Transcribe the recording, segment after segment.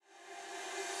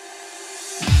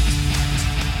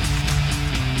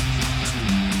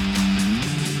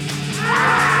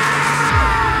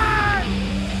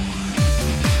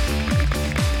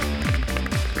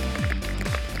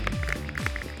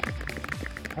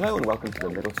Hello and welcome to the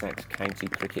Middlesex County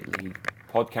Cricket League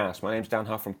podcast. My name's Dan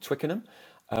Huff from Twickenham.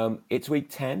 It's week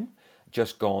 10,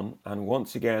 just gone, and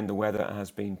once again the weather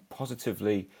has been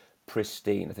positively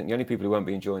pristine. I think the only people who won't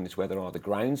be enjoying this weather are the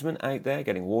groundsmen out there.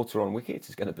 Getting water on wickets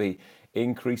is going to be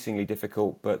increasingly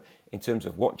difficult, but in terms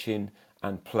of watching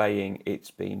and playing, it's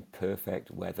been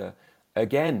perfect weather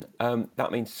again.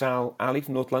 That means Sal Ali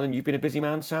from North London. You've been a busy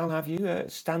man, Sal, have you?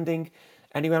 Standing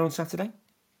anywhere on Saturday?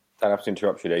 I have to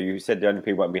interrupt you there. You said the only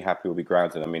people won't be happy will be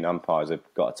grounded. I mean, umpires have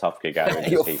got a tough gig out there.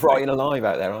 You're frying alive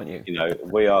out there, aren't you? You know,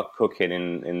 we are cooking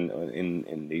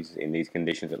in these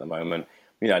conditions at the moment.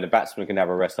 You know, the batsmen can have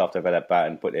a rest after they've had a bat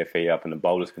and put their feet up, and the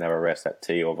bowlers can have a rest at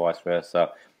tea or vice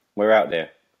versa. We're out there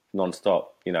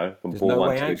non-stop. You know, from ball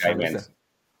one to the game ends.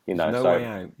 You know, no way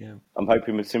out. Yeah. I'm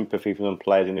hoping with sympathy from the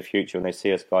players in the future when they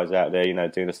see us guys out there, you know,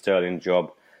 doing a sterling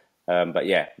job. But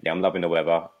yeah, I'm loving the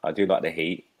weather. I do like the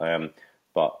heat,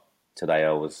 but today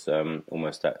I was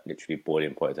almost at literally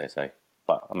boiling point, as they say.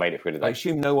 But I made it through the day. I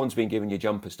assume no one's been giving you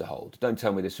jumpers to hold. Don't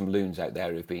tell me there's some loons out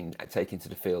there who've been taken to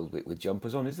the field with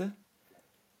jumpers on, is there?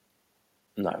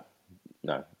 No.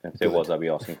 If there was, I'd be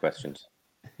asking questions.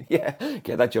 Yeah,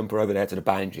 get that jumper over there to the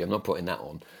boundary. I'm not putting that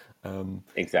on.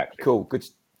 Exactly. Cool,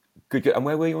 good. And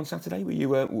where were you on Saturday? Were you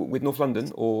with North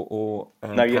London or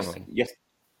no? Yesterday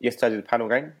I did a panel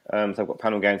game. So I've got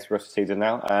panel games for the rest of the season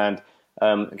now, and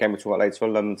again, we'll talk about later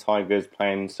on. London Tigers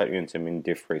playing Stoke Newington in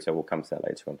Div 3, so we'll come to that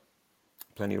later on.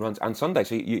 Plenty of runs. And Sunday,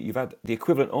 so you've had the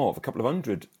equivalent of a couple of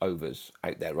 100 overs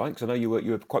out there, right? Because I know you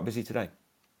were quite busy today.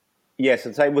 Yes,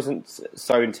 today wasn't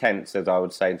so intense as I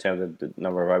would say in terms of the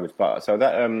number of overs. But so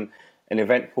that an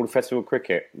event called Festival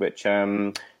Cricket, which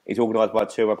is organised by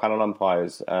two of our panel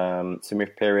umpires,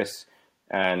 Samir Peris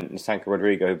and Nisanka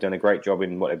Rodrigo, who've done a great job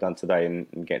in what they've done today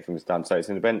and getting things done. So it's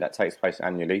an event that takes place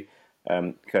annually,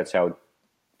 curtailed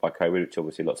by COVID, which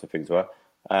obviously lots of things were,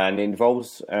 and it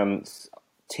involves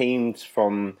teams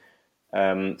from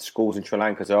schools in Sri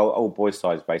Lanka, so old boys'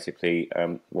 sides basically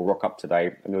will rock up today,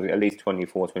 and there'll be at least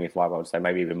 24, 25, I would say,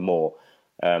 maybe even more.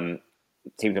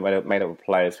 Teams are made up of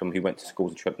players from who went to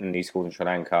schools in these schools in Sri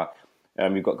Lanka.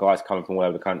 You've got guys coming from all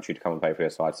over the country to come and play for their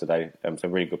sides today.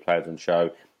 Some really good players on show,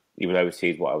 even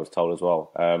overseas, what I was told as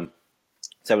well.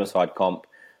 7-a-side comp,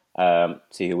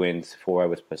 see who wins, 4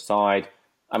 overs per side.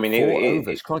 I mean, 4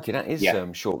 overs, crikey, that is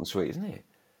short and sweet, isn't it?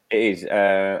 It is.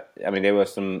 I mean, there were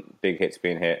some big hits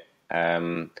being hit,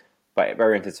 but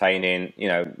very entertaining. You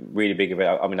know, really big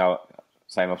event. I mean, I'd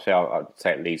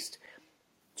say at least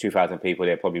 2,000 people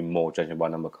there, probably more, judging by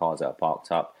the number of cars that are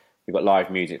parked up. You've got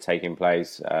live music taking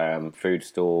place, food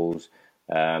stalls,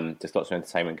 just lots of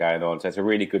entertainment going on. So it's a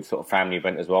really good sort of family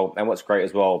event as well. And what's great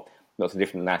as well, lots of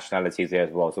different nationalities there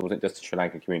as well. So it wasn't just the Sri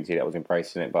Lankan community that was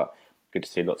embracing it, but good to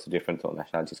see lots of different sort of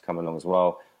nationalities come along as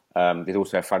well. There's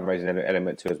also a fundraising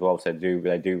element to it as well. So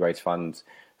they do raise funds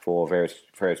for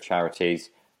various charities.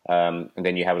 And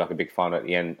then you have like a big final at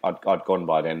the end. I'd gone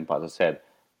by then, but as I said,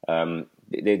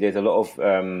 there's a lot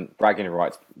of bragging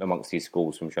rights amongst these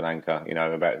schools from Sri Lanka, you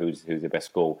know, about who's the best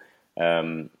school.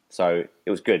 So it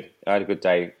was good. I had a good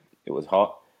day. It was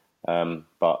hot.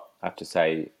 But I have to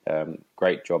say,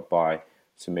 great job by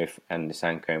Smith and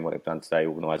Nisanka and what they've done today,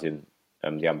 organising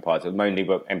the umpires. Mainly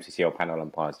were MCCL panel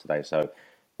umpires today, so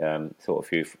sort of a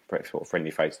few sort of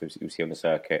friendly faces you see on the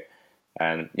circuit.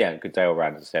 And yeah, good day all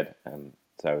round, as I said.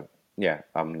 So yeah,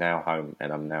 I'm now home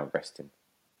and I'm now resting.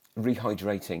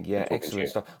 Rehydrating, yeah, excellent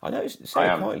stuff. I know it's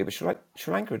saying quietly, but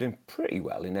Sri Lanka are doing pretty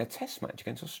well in their test match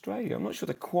against Australia. I'm not sure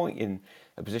they're quite in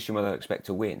a position where they expect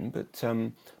to win, but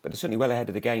they're certainly well ahead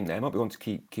of the game there. Might be one to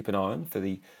keep an eye on for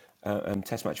the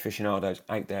test match aficionados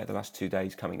out there the last 2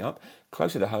 days coming up.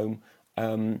 Closer to home,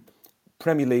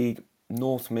 Premier League,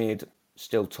 North Mid,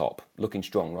 still top, looking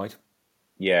strong, right?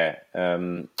 Yeah,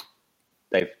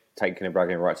 they've taken a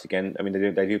bragging rights again. I mean,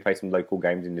 they do play some local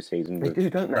games in the season. They do,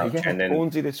 don't they? Yeah,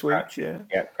 Hornsey this week.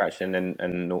 Cratchton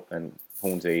and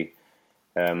Hornsey,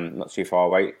 not too far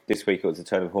away. This week it was the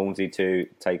turn of Hornsey to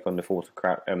take on the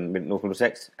North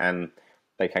Middlesex, and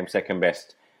they came second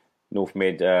best. North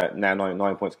Mid now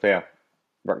 9 points clear,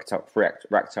 racked up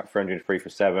 303 for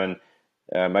 7.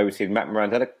 Overseas, Matt Moran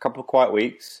had a couple of quiet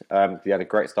weeks. He had a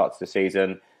great start to the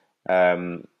season.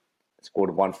 Scored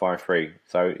a 153.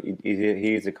 So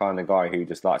he is the kind of guy who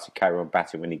just likes to carry on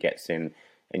batting when he gets in.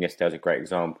 And yesterday was a great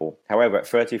example. However, at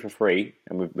 30 for 3,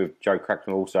 and with Joe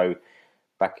Cracknell also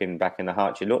back in the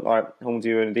hutch, it looked like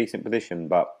Hornsey were in a decent position.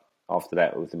 But after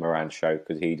that, it was the Moran show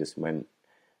because he just went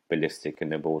ballistic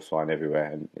and the ball's flying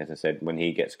everywhere. And as I said, when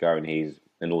he gets going, he's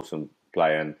an awesome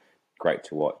player and great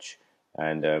to watch.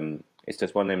 And it's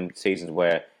just one of them seasons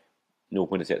where North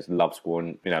Middlesex love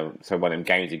scoring. So one of them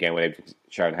games again where they've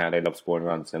shown how they love scoring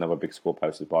runs. Another big score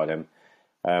posted by them.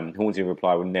 Hornsey in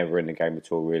reply were never in the game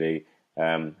at all, really.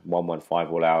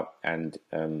 1-1-5 all out, and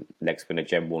leg spinner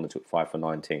Jem Warner took 5 for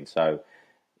 19. So,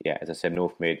 yeah, as I said,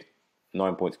 North Mid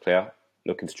 9 points clear,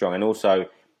 looking strong. And also,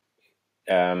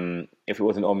 if it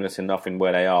wasn't ominous enough in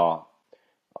where they are,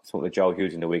 I talked to Joel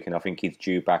Hughes in the week, and I think he's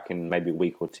due back in maybe a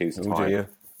week or two's time.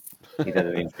 He's had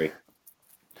an injury.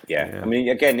 Yeah. I mean,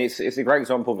 again, it's a great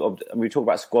example of. We talk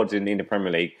about squads in the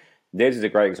Premier League. This is a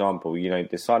great example.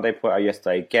 The side they put out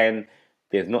yesterday, again,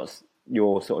 there's not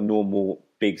your sort of normal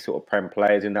big sort of Prem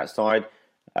players in that side.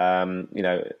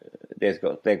 They've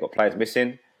got players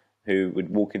missing who would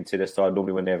walk into the side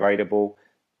normally when they're available.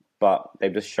 But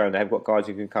they've just shown they've got guys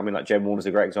who can come in. Like Jem Warner's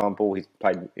a great example. He's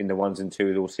played in the 1s and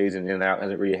 2s all season, in and out.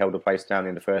 Hasn't really held a place down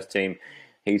in the first team.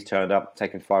 He's turned up,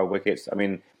 taken 5 wickets. I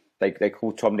mean, they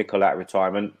called Tom Nichol out of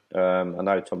retirement. I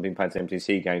know Tom's been playing some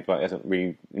MTC games, but hasn't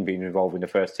really been involved in the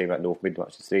first team at North Mid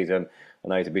much this season. I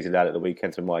know he's a busy lad at the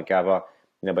weekend, from what I gather.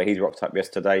 But he's rocked up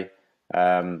yesterday.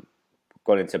 Gone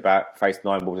into bat, faced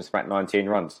 9 balls and smacked 19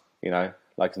 runs.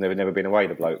 Like he's never been away,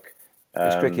 the bloke.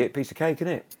 It's cricket, piece of cake,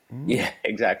 isn't it? Yeah,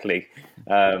 exactly.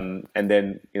 And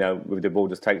then, with the ball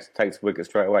just takes wicket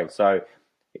straight away. So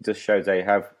it just shows they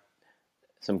have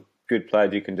some good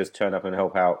players who can just turn up and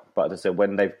help out. But as I said,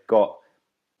 when they've got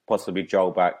possibly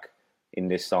Joel back in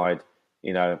this side,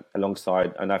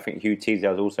 alongside, and I think Hugh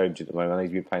Teasdale's also injured at the moment.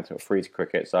 He's been playing some freeze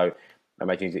cricket, so I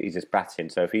imagine he's just batting.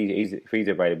 So if he's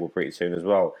available pretty soon as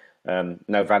well.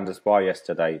 No Van der Spa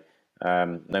yesterday.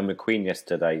 No McQueen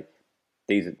yesterday.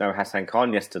 No Hassan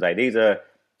Khan yesterday. These are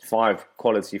 5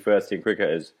 quality first-team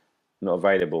cricketers not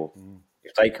available.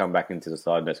 If they come back into the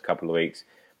side in the next couple of weeks,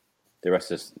 the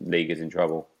rest of the league is in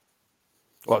trouble.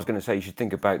 Well, I was going to say you should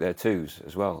think about their 2s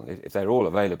as well. If they're all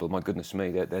available, my goodness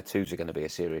me, their 2s are going to be a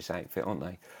serious outfit, aren't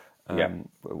they? If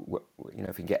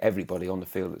you can get everybody on the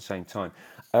field at the same time.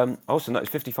 I also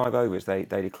noticed 55 overs they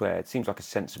declared. Seems like a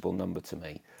sensible number to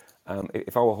me.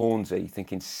 If I were Hornsey,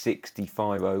 thinking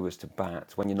 65 overs to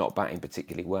bat when you're not batting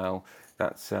particularly well,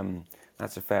 that's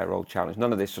a fair old challenge.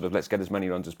 None of this sort of let's get as many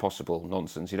runs as possible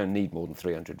nonsense. You don't need more than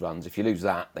 300 runs. If you lose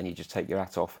that, then you just take your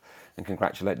hat off and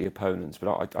congratulate the opponents.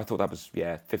 But I thought that was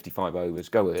 55 overs.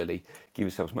 Go early, give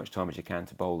yourself as much time as you can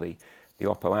to bowl the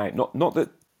oppo out. Not that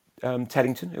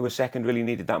Teddington, who was second, really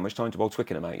needed that much time to bowl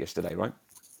Twickenham out yesterday, right?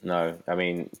 No, I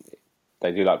mean,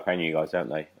 they do like paying you guys, don't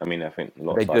they? I mean, I think a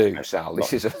lot of they do, Sal.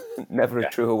 This is never a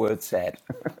truer word said.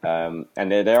 And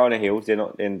they're on the heels. They're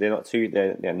not too.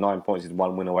 They're 9 points is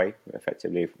 1 win away,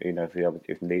 effectively.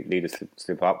 If leaders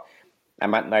slip up.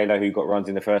 And Matt Naylor, who got runs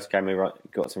in the first game,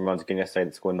 got some runs again yesterday.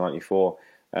 That scored 94.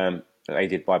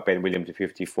 Aided by Ben Williams to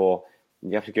 54.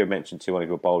 You have to give a mention to one of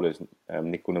your bowlers,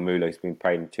 Nicol Namula. He's been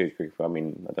playing 2 cricket for, I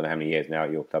don't know how many years now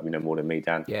at your club. You know more than me,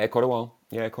 Dan. Yeah, quite a while.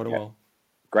 While.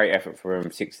 Great effort for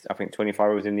him. 25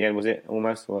 overs in the end, was it?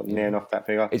 Almost near enough that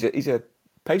figure. He's a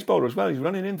pace bowler as well. He's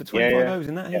running in for 25 overs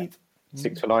in that heat.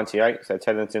 6 for 98. So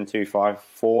Teddington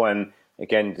 254, and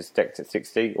again just decked at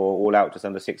 60 or all out just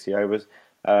under 60 overs.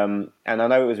 And I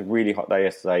know it was a really hot day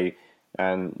yesterday,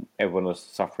 and everyone was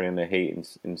suffering in the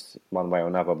heat in one way or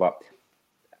another. But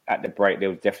at the break, there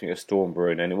was definitely a storm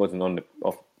brewing, and it wasn't on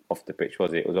off the pitch,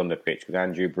 was it? It was on the pitch because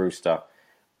Andrew Brewster.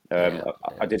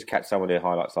 I did catch some of the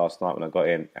highlights last night when I got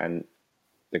in, and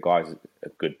the guy's a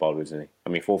good bowler, isn't he? I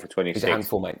mean, 4 for 26. He's a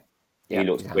handful, mate. He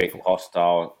looks quick,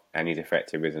 hostile, and he's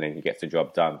effective, isn't he? He gets the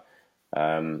job done.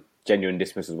 Genuine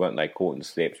dismissals, weren't they? Caught in the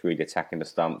slips, really attacking the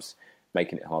stumps,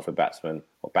 making it hard for batsmen,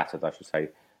 or batters, I should say.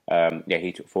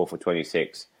 He took 4 for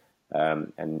 26,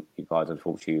 and you guys,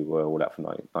 unfortunately, were all out for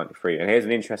 93. And here's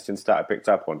an interesting stat I picked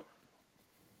up on.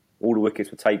 All the wickets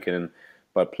were taken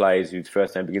by players whose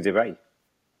first name begins with A.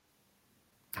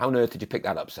 How on earth did you pick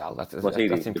that up, Sal? That's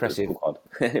impressive.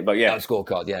 But yeah,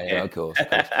 scorecard. Yeah, of course.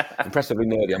 Impressively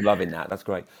nerdy. I'm loving that. That's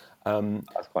great. I think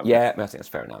that's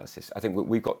fair analysis. I think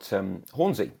we've got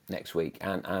Hornsey next week,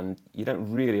 and you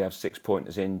don't really have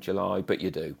 6-pointers in July, but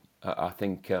you do. I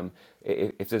think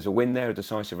if there's a win there, a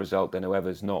decisive result, then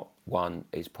whoever's not won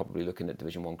is probably looking at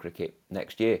Division 1 cricket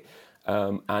next year.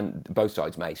 And both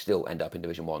sides may still end up in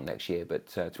Division 1 next year, but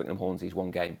Twickenham Hornsey's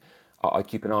one game I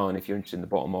keep an eye on if you're interested in the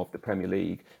bottom of the Premier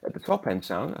League. At the top end,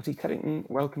 Sal, I see Teddington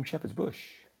welcome Shepherd's Bush.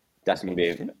 That's going to be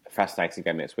a fascinating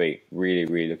game next week. Really,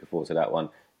 really looking forward to that one.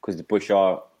 Because the Bush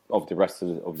are, of the rest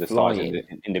of the sides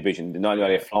in division, not only are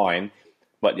they flying,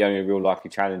 but the only real likely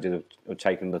challengers of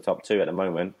taking the top 2 at the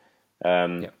moment.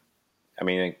 I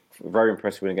mean, very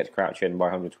impressive when it gets Crouch End by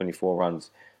 124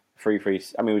 runs.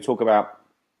 3-3. I mean, we talk about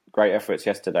great efforts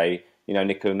yesterday.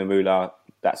 Nicol Namula,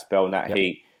 that spell and that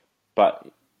heat. But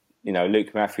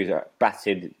Luke Matthews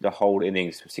batted the whole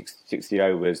innings for 60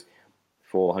 overs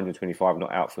for 125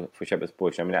 not out for Shepherd's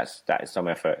Bush. I mean, that is some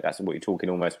effort. That's what you're talking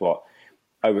almost,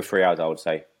 over 3 hours, I would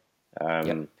say.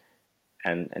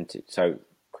 So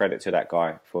credit to that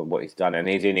guy for what he's done. And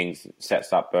his innings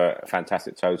sets up a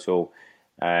fantastic total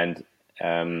and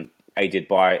aided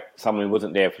by someone who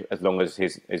wasn't there as long as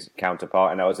his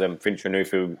counterpart. And that was Finch Renouf,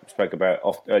 who spoke about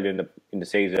earlier in the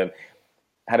season.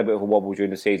 Had a bit of a wobble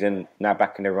during the season. Now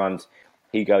back in the runs.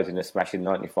 He goes in a smashing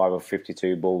 95 of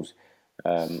 52 balls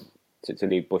to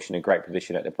leave Bush in a great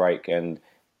position at the break. And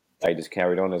they just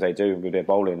carried on as they do with their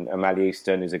bowling. And Mally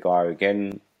Easton is a guy,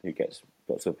 again, who gets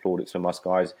lots of plaudits from us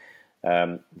guys. He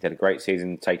had a great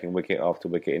season, taking wicket after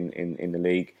wicket in the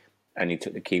league. And he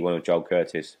took the key one with Joel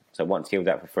Curtis. So once he was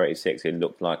out for 36, it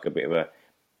looked like a bit of a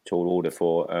tall order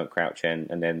for Crouch End.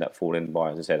 And then that falling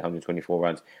by, as I said, 124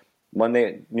 runs. One of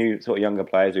the new sort of younger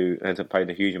players who hasn't played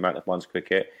a huge amount of one's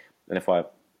cricket. And if I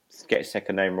get his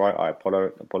second name right, I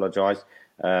apologise.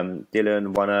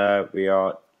 Dylan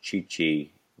Wanariachichi.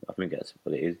 I think that's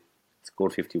what it is.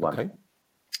 Scored 51. Okay.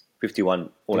 51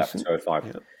 all out for 5.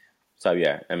 Yeah. So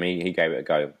yeah, I mean he gave it a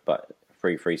go, but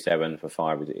 337 for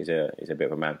 5 is a bit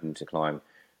of a mountain to climb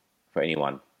for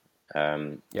anyone.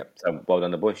 So well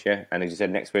done the Bush, yeah. And as you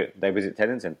said, next week they visit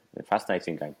Teddington. A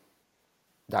fascinating game.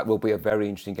 That will be a very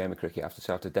interesting game of cricket. I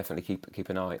have to definitely keep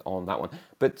an eye on that one.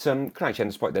 But Crouch End,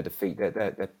 despite their defeat,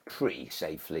 they're pretty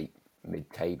safely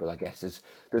mid-table, I guess.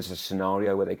 There's a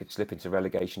scenario where they could slip into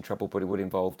relegation trouble, but it would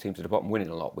involve teams at the bottom winning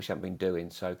a lot, which haven't been doing.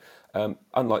 So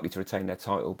unlikely to retain their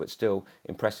title, but still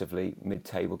impressively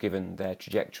mid-table given their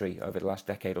trajectory over the last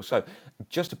decade or so.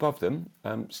 Just above them,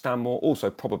 Stanmore, also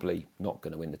probably not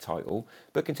going to win the title,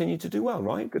 but continue to do well,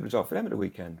 right? Good result for them at the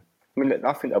weekend. I mean,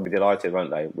 I think they'll be delighted,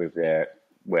 won't they, with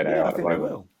where they are at the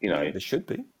moment. They will. They should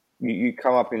be. You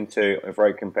come up into a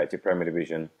very competitive Premier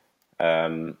Division,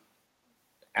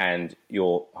 and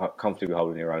you're comfortably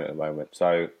holding your own at the moment.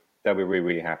 So they'll be really,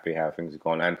 really happy how things have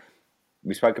gone. And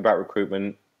we spoke about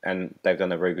recruitment, and they've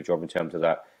done a very good job in terms of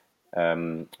that.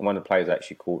 One of the players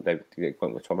actually they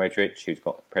went with Tom Edrich, who's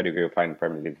got pedigree of playing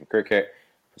Premier League cricket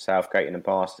for Southgate in the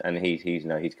past, and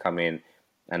he's come in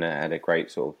and had a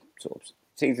great sort of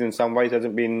season in some ways.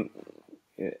 Hasn't been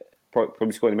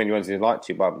probably scoring as many runs as he'd like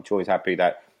to, but I'm sure he's happy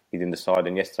that he's in the side.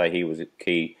 And yesterday he was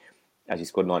key as he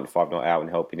scored 95 not out and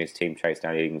helping his team chase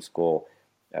down the leading score.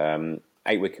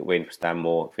 8-wicket win for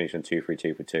Stanmore, finished on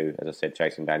 2-3-2 for 2. As I said,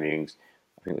 chasing down the innings,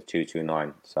 I think it was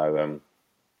 2-2-9. So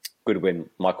good win.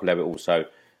 Michael Levitt also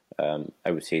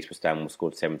overseas for Stanmore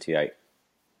scored 78.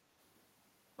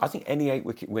 I think any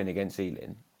 8-wicket win against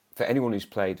Ealing, for anyone who's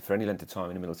played for any length of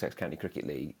time in the Middlesex County Cricket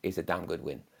League, is a damn good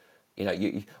win.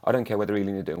 I don't care whether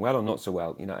Ealing are doing well or not so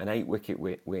well. An 8-wicket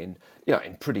win,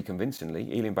 and pretty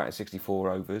convincingly. Ealing batted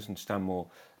 64 overs and Stanmore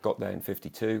got there in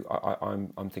 52.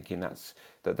 I'm thinking that's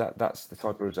the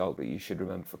type of result that you should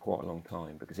remember for quite a long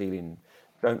time, because Ealing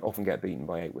don't often get beaten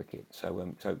by 8 wickets. So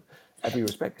every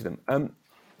respect to them.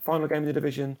 Final game in the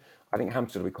division, I think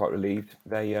Hampstead will be quite relieved.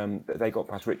 They got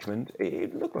past Richmond.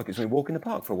 It looked like it's been a walk in the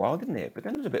park for a while, didn't it? But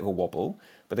then there was a bit of a wobble,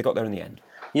 but they got there in the end.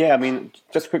 Yeah, I mean,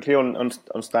 just quickly on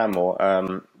Stanmore,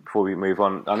 before we move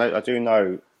on, I do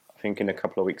know, I think in a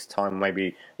couple of weeks' time,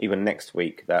 maybe even next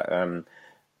week, that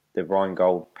the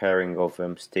Rheingold pairing of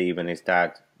Steve and his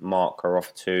dad, Mark, are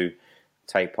off to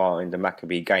take part in the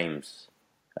Maccabee Games,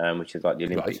 which is like the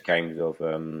Olympic Games of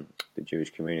the Jewish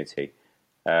community.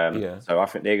 So I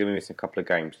think they're going to miss a couple of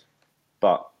games,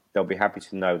 but they'll be happy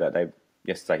to know that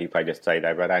he played yesterday.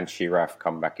 They've had Anshee Raff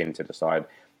come back into the side,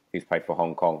 who's played for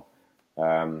Hong Kong,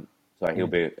 so he'll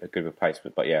be a good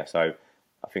replacement. But yeah, so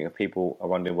I think if people are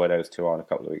wondering where those two are in a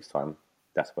couple of weeks' time,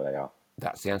 that's where they are.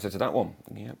 That's the answer to that one.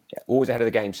 Yeah. Always ahead of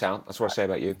the game, Sal. That's what I say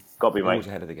about you. Got to be, mate. Always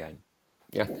ahead of the game.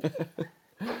 Yeah.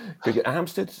 Good.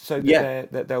 Hampstead, so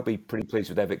they'll be pretty pleased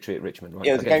with their victory at Richmond, right?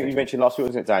 Yeah, the game you mentioned last week,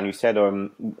 wasn't it, Dan? You said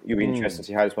you'd be interested to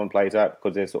see how this one plays out,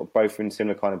 because they're sort of both in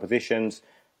similar kind of positions.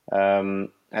 And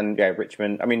yeah,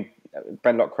 Richmond, I mean,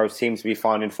 Ben Lockrow seems to be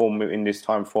finding form in this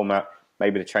time format,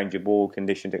 maybe the change of ball,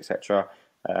 conditions, etc.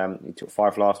 He took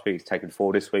 5 last week, he's taken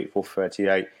 4 this week,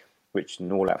 438, which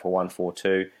is all out for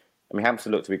 142. I mean,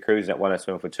 Hampstead looked to be cruising at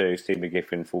 107 for 2, Steve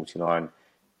McGiffin 49,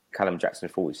 Callum Jackson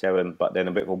 47, but then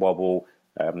a bit of a wobble.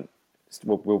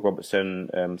 Will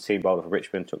Robertson, seam bowler for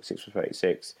Richmond, took 6 for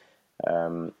 36,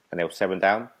 and they were 7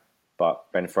 down. But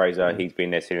Ben Fraser, he's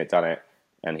been there, seen it, done it,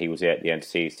 and he was there at the end to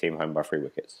see his team home by 3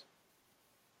 wickets.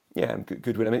 Yeah,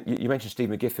 good win. I mean, you mentioned Steve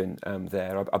McGiffin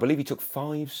there. I believe he took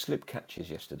 5 slip catches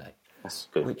yesterday. That's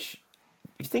good. Which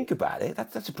you think about it,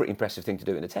 that's a pretty impressive thing to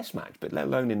do in a Test match, but let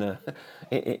alone in a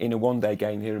in a one-day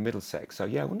game here in Middlesex. So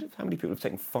yeah, I wonder how many people have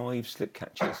taken 5 slip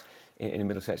catches in a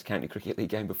Middlesex County Cricket League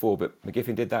game before. But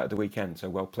McGiffin did that at the weekend, so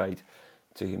well played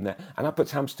to him there. And that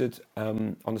puts Hampstead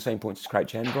on the same points as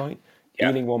Crouch End, right? Yeah.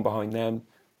 Ealing 1 behind them.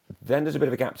 Then there's a bit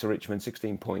of a gap to Richmond,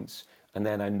 16 points, and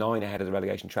then a 9 ahead of the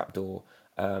relegation trapdoor.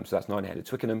 So that's 9 ahead of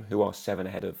Twickenham, who are 7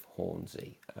 ahead of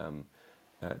Hornsey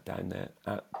down there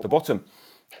at the bottom.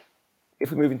 If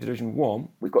we move into Division 1,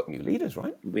 we've got new leaders,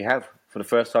 right? We have, for the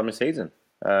first time this season.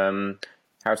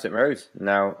 Harrow St Rose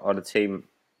now are the team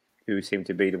who seem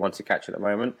to be the ones to catch at the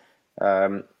moment.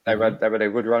 They've had a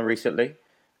good run recently.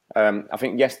 I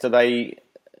think yesterday,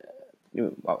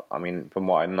 I mean, from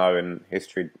what I know and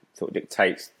history sort of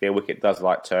dictates, their wicket does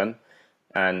like turn.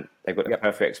 And they've got the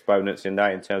perfect exponents in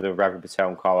that in terms of Ravi Patel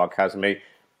and Karwal Kazmi.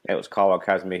 It was Karwal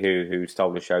Kazmi who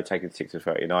stole the show, taking 6 of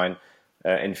 39.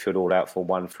 Infield all out for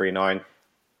 139,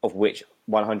 of which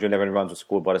 111 runs were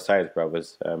scored by the Sayers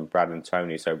brothers, Brad and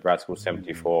Tony. So Brad scored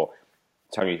 74,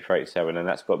 Tony 37, and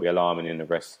that's got to be alarming. In the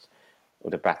rest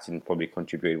of the batting probably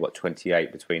contributed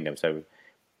 28 between them. So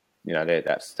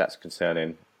that's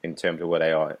concerning in terms of where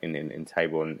they are in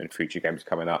table and future games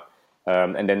coming up.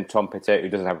 And then Tom Pettit, who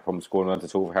doesn't have a problem scoring runs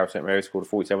at all for Harrow St Mary's, scored a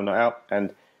 47 not out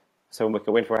and 7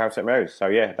 wicket win for Harrow St Mary's. So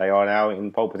yeah, they are now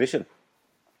in pole position.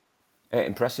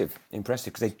 Impressive,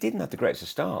 because they didn't have the greatest of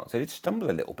starts. They did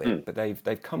stumble a little bit, but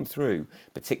they've come through,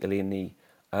 particularly in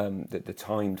the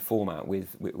timed format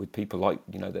with people like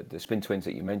the Spin Twins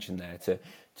that you mentioned there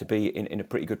to be in a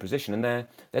pretty good position. And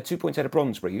they're 2 points ahead of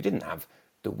Brondesbury, who didn't have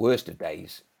the worst of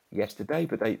days yesterday,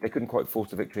 but they couldn't quite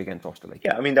force the victory against Osterley.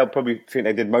 Yeah, I mean they'll probably think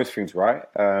they did most things right.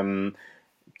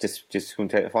 Just couldn't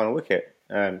take the final wicket.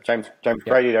 James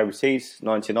Brady overseas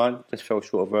 99, just fell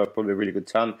short of probably a really good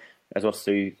ton. As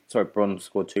Bronze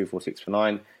scored 2 for 6 for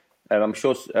 9. I'm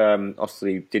sure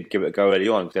Osterley did give it a go early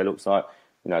on because it looks like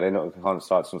they're not going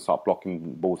to start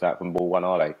blocking balls out from ball 1,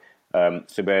 are they?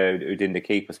 Subair, who did the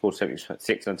keeper, scored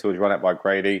 76 until he was run out by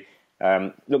Grady.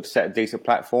 Looked to set a decent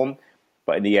platform,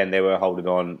 but in the end they were holding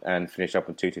on and finished up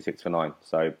on 2 to 6 for 9.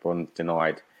 So Bronze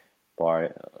denied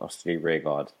by Osterley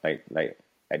rearguard late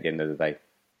at the end of the day.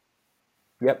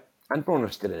 Yep. And Bron are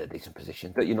still in a decent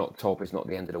position. That you're not top is not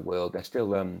the end of the world. They're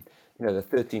still, they're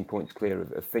 13 points clear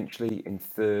of Finchley in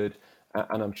third.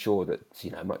 And I'm sure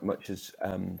that, much as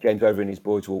James Over and his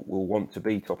boys will want to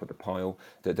be top of the pile,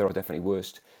 that there are definitely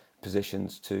worse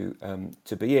positions to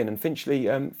be in. And Finchley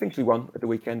won at the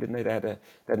weekend, didn't they? They had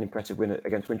an impressive win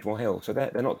against Winchmore Hill. So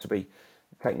they're not to be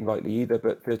taken lightly either,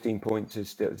 but 13 points is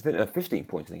still, 15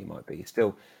 points I think it might be, it's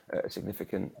still a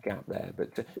significant gap there. But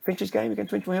Finch's game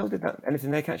against Winchmore Hill, did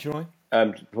anything there catch your eye?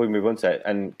 Before we move on to it,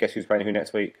 and guess who's playing who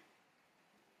next week?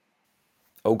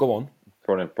 Oh, go on.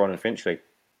 Bron and Finchley.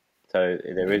 So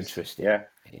there is, interesting. Yeah.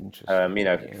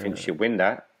 Interesting. Finchley win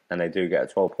that, and they do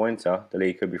get a 12-pointer. The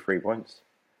league could be 3 points.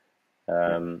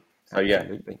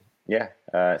 Absolutely.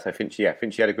 So Finchley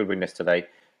had a good win yesterday.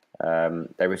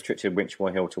 They restricted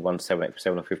Winchmore Hill to 178 for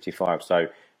 7 of 55. So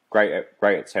great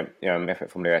attempt,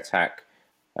 effort from their attack.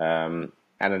 Anand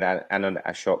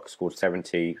Ashok scored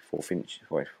 70 for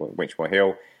Winchmore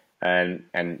Hill,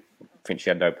 and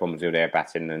Finchley had no problems with their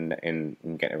batting and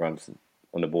in getting runs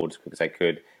on the board as quick as they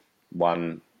could.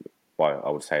 One, I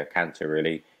would say a canter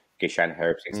really. Gishan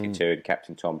Herb 62 and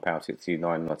Captain Tom Powell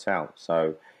 69 not out.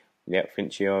 So. Yeah,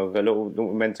 Finchley have a little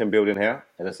momentum building here.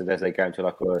 As they go into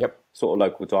like a sort of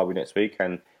local derby next week,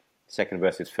 and second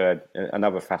versus third,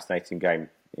 another fascinating game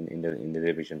in the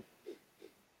division.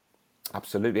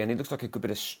 Absolutely, and it looks like a good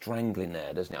bit of strangling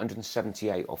there, doesn't it?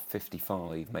 178 off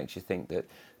 55 makes you think that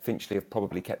Finchley have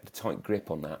probably kept a tight grip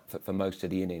on that for most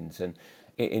of the innings. And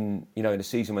in a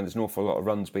season when there's an awful lot of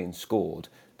runs being scored,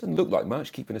 it doesn't look like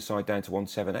much, keeping the side down to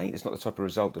 178. It's not the type of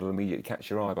result that will immediately catch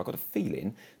your eye, but I've got a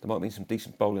feeling there might be some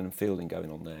decent bowling and fielding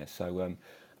going on there.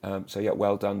 So yeah,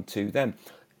 well done to them.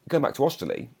 Going back to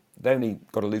Osterley, they only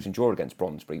got a losing draw against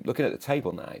Brondesbury. Looking at the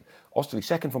table now, Osterley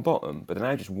second from bottom, but they're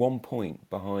now just 1 point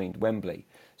behind Wembley.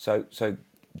 So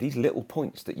these little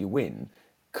points that you win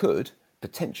could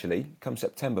potentially, come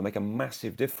September, make a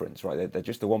massive difference, right? They're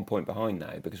just a 1 point behind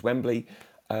now because Wembley,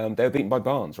 they were beaten by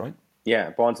Barnes, right?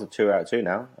 Yeah, Barnes are 2 out of 2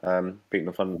 now. Beaten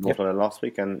North London last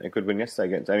week and a good win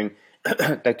yesterday against. I mean,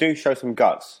 they do show some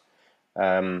guts.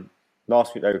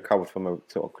 Last week they recovered from a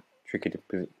sort of tricky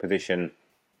position,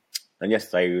 and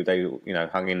yesterday they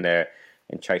hung in there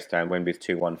and chased down Wembley's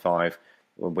 2-1-5,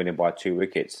 winning by 2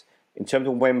 wickets. In terms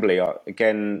of Wembley,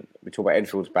 again, we talk about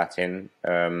Enfield's batting.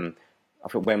 I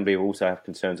think Wembley also have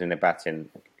concerns in their batting.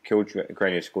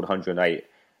 Kilgrenier scored 108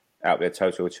 out of their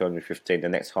total of 215. The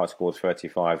next high score is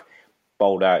 35.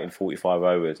 Bowled out in 45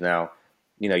 overs. Now,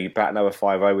 you bat another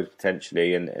 5 overs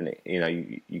potentially, and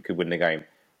you could win the game.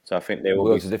 So I think there The will be,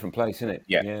 world's a different place, isn't it?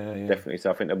 yeah, Yeah, yeah. definitely.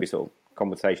 So I think there'll be sort of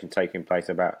conversation taking place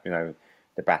about the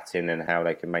batting and how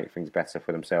they can make things better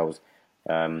for themselves.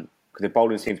 Because the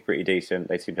bowling seems pretty decent.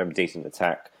 They seem to have a decent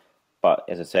attack, but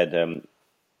as I said,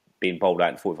 being bowled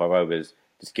out in 45 overs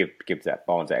just gives that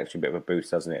Barnes that extra bit of a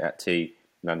boost, doesn't it? At tea,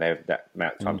 and they have that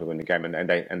amount of time to win the game, and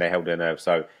they held their nerve.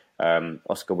 So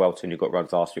Oscar Welton, who got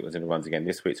runs last week, was in the runs again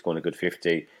this week, scoring a good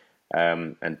 50,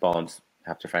 and Barnes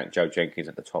have to thank Joe Jenkins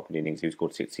at the top of the innings, who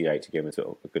scored 68 to give him sort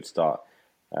of a good start.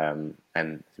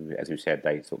 And as we said,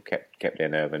 they sort of kept their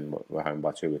nerve and were home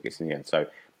by 2 wickets in the end. So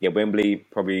yeah, Wembley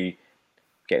probably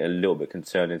getting a little bit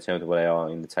concerned in terms of where they are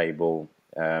in the table.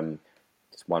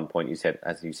 Just one point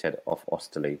as you said, off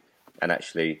Osterley, and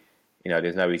actually,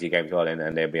 there's no easy games on,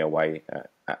 and they'll be away.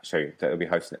 They'll be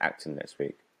hosting Acton next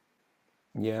week.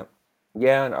 Yeah.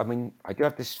 Yeah, I mean, I do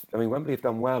have this. I mean, Wembley have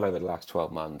done well over the last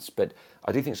 12 months, but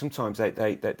I do think sometimes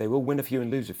they will win a few and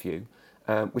lose a few,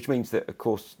 which means that, of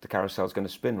course, the carousel's going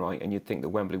to spin, right? And you'd think that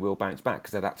Wembley will bounce back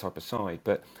because they're that type of side.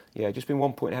 But yeah, just being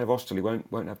 1 point ahead of Osterley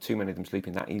won't have too many of them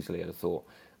sleeping that easily, I'd have thought,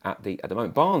 at the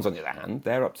moment. Barnes, on the other hand,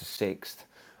 they're up to sixth.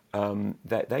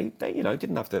 They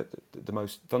didn't have the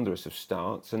most thunderous of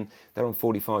starts, and they're on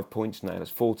 45 points now.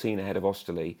 That's 14 ahead of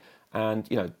Osterley, and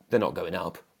they're not going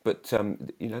up. But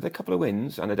they're a couple of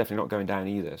wins, and they're definitely not going down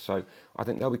either. So I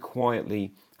think they'll be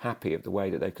quietly happy of the way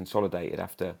that they've consolidated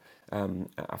after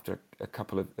a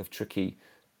couple of tricky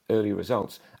early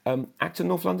results. Acton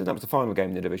North London, that was the final game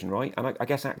in the division, right? And I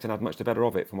guess Acton had much the better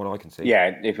of it, from what I can see.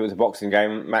 Yeah, if it was a boxing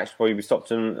game, match probably be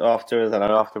Stockton after, I don't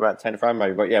know, after about 10th round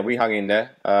maybe. But yeah, we hung in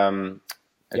there.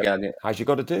 Again, as you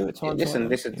got to do at times. listen,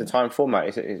 this is the time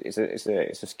format. It's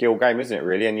a skill game, isn't it?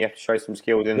 Really, and you have to show some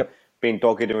skills in being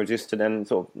dogged and resistant, and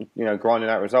sort of grinding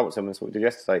out results. And that's what we did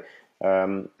yesterday.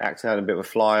 Acton had a bit of a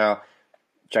flyer.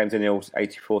 James O'Neill's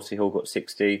 84, Hill got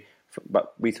 60,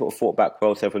 but we sort of fought back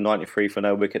well. So for 93 for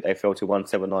no wicket, they fell to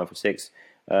 179 for 6.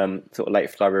 Sort of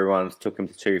late flurry runs took them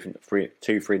to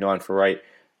 239 for 8.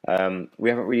 We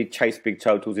haven't really chased big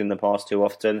totals in the past too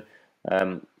often.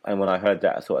 And when I heard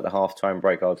that, I thought at the half-time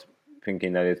break, I was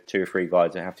thinking that there's 2 or 3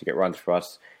 guys that have to get runs for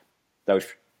us. Those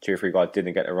 2 or 3 guys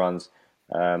didn't get the runs.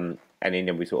 And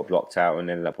then we sort of blocked out and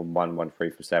ended up on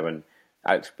 1-1-3 for 7.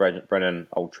 Alex Brennan,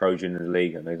 old Trojan in the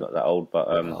league. I know he's not that old, but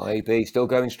AB still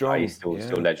going strong. He's still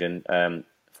legend.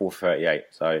 438.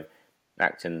 So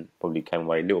Acton probably came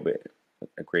away a little bit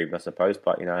aggrieved, I suppose.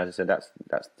 But as I said,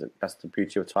 that's the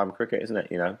beauty of time cricket, isn't it?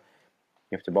 You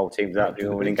have to bowl teams out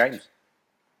doing winning games.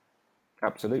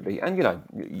 Absolutely, and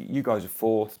you guys are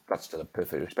 4th. That's still a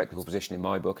perfectly respectable position in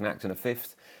my book, and Acton are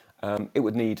 5th. It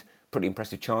would need pretty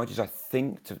impressive charges, I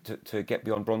think, to get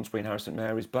beyond Brondesbury and Harrow St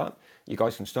Mary's. But you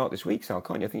guys can start this week, Sal,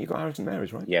 can't you? I think you've got Harrow St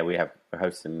Mary's, right? Yeah, we're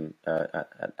hosting them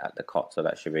at the Cot, so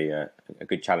that should be a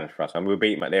good challenge for us. And we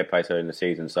beat them at their place early in the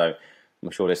season, so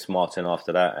I'm sure they're smarting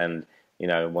after that, and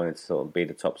wanting to sort of be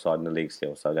the top side in the league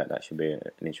still. So that should be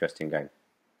an interesting game.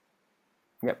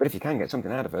 Yeah, but if you can get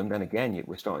something out of them, then again,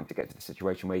 we're starting to get to the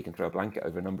situation where you can throw a blanket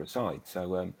over a number of sides.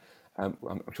 So I'm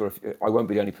sure I won't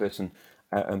be the only person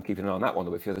keeping an eye on that one.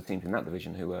 There'll be a few other teams in that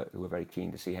division who are very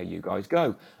keen to see how you guys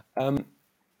go.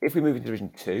 If we move into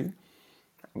Division 2,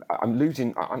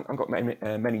 I've got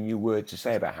many new words to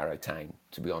say about Harrow Town,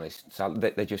 to be honest. So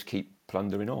they just keep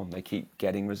plundering on. They keep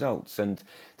getting results. And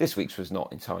this week's was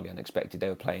not entirely unexpected. They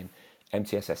were playing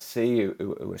MTSSC,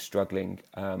 who were struggling,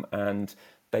 and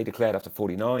they declared after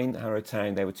 49, Harrow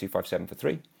Town, they were 257 for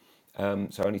 3.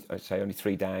 So only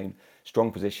 3 down,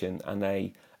 strong position, and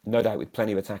they, no doubt with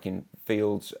plenty of attacking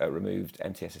fields, removed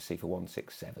MTSSC for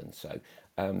 167. So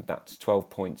that's 12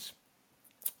 points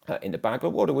in the bag. But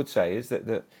what I would say is that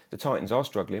the Titans are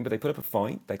struggling, but they put up a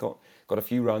fight. They got a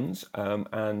few runs,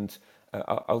 and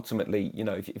ultimately,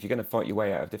 if you're going to fight your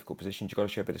way out of difficult positions, you've got to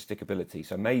show a bit of stickability.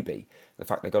 So maybe the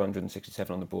fact they got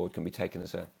 167 on the board can be taken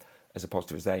as a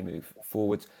positive as they move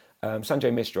forward.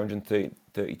 Sanjay Mishra,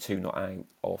 132 not out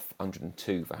off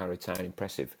 102 for Harrow Town.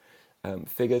 Impressive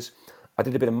figures. I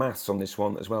did a bit of maths on this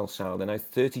one as well, Sal. They're now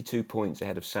 32 points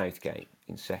ahead of Southgate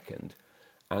in second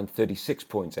and 36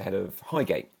 points ahead of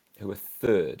Highgate, who are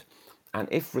third. And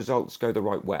if results go the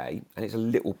right way, and it's a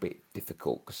little bit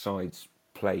difficult because sides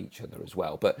play each other as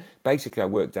well, but basically I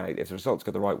worked out if the results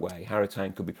go the right way, Harrow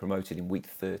Town could be promoted in week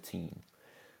 13.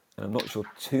 And I'm not sure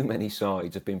too many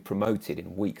sides have been promoted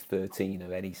in week 13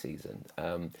 of any season.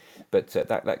 But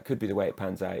that could be the way it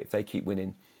pans out if they keep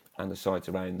winning and the sides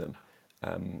around them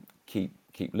keep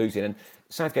losing. And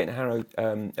Southgate and Harrow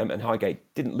and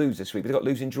Highgate didn't lose this week, but they got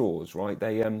losing draws, right?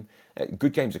 They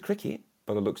good games of cricket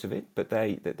by the looks of it, but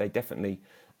they definitely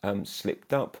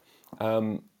slipped up.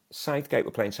 Southgate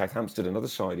were playing Southampton, another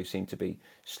side who seemed to be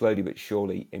slowly but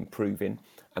surely improving.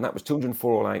 And that was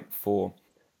 204 all out for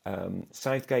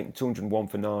Southgate and 201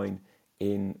 for 9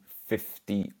 in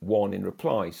 51 in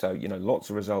reply. So, lots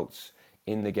of results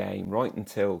in the game right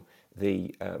until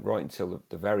the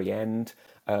very end.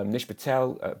 Nish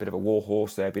Patel, a bit of a war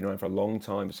horse there, been around for a long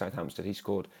time at Southampton. He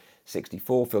scored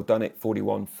 64. Phil Dunnett,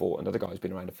 41 for another guy who's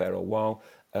been around a fair old while,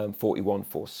 41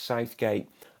 for Southgate.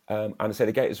 And I say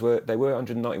the Gators were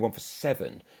 191 for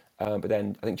 7. But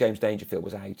then I think James Dangerfield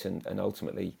was out, and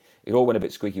ultimately it all went a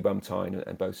bit squeaky bum time,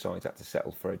 and both sides had to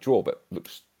settle for a draw. But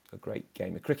looks a great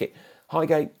game of cricket.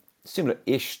 Highgate,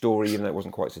 similar-ish story, even though it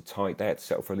wasn't quite so tight. They had to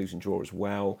settle for a losing draw as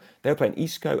well. They were playing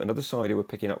Eastcote, another side who were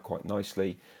picking up quite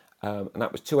nicely. And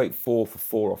that was 284 for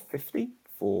 4 off 50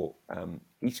 for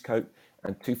Eastcote,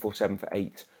 and 247 for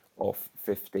 8 off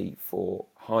 50 for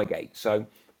Highgate. So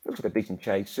looks like a decent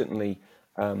chase. Certainly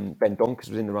Ben Donkers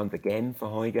was in the runs again for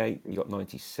Highgate. He got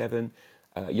 97.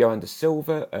 Johan De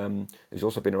Silva, who's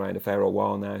also been around a fair old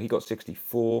while now, he got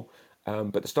 64.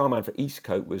 But the star man for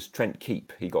Eastcote was Trent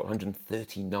Keep. He got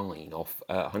 139 off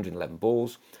 111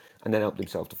 balls, and then helped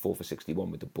himself to 4 for 61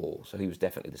 with the ball. So he was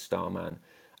definitely the star man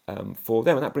for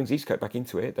them. And that brings Eastcote back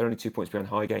into it. They're only 2 points behind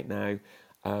Highgate now.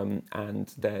 And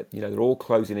they're all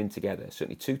closing in together.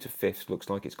 Certainly 2 to 5th looks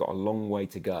like it's got a long way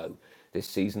to go this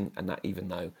season, and that even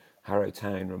though Harrow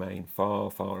Town remain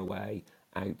far, far away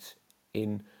out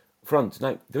in front.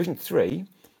 Now, Division 3,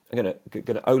 I'm going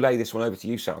to olay this one over to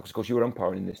you, Sal, because of course you were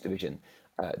umpiring in this division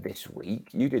this week.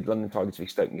 You did London Tigers v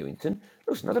Stoke Newington.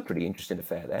 Looks another pretty interesting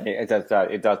affair there. It does that.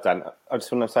 It does that. I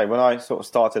just want to say, when I sort of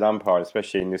started umpiring,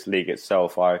 especially in this league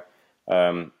itself, I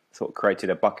sort of created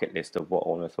a bucket list of what I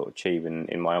want to sort of achieve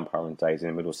in my umpiring days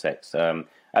in Middlesex. At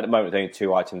the moment, there's only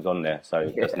 2 items on there, so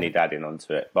it doesn't need adding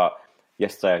onto it. But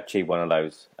yesterday, I achieved one of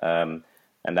those, and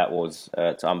that was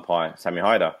to umpire Sammy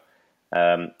Hyder.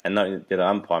 And not only did I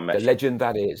umpire match, the legend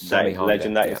that is Sammy Hyder.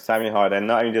 Legend that is Sammy Hyder. And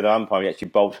not only did I umpire, he actually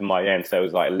bowled from my end. So it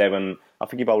was like 11. I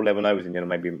think he bowled 11 overs in the end,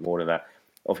 maybe more than that,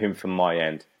 of him from my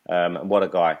end. And what a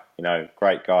guy!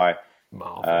 Great guy.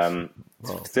 Marvelous.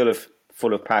 Still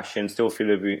full of passion, still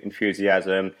full of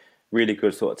enthusiasm. Really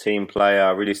good sort of team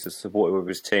player. Really supportive of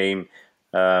his team.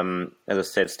 As I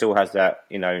said, still has that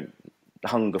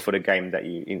hunger for the game that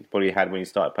you probably had when you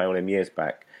started playing all them years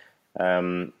back.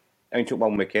 Only took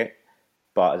 1 wicket.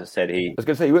 But as I said, I was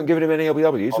going to say, you weren't giving him any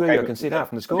LBWs, were you? I can see that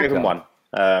from the score. I gave him 1. It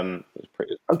was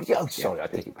pretty, sorry, I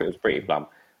think it was pretty plumb.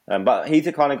 But he's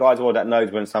the kind of guy as well that knows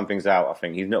when something's out. I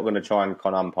think he's not going to try and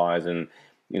con umpires and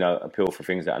appeal for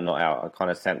things that are not out. I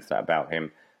kind of sense that about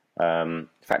him. The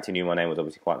fact he knew my name was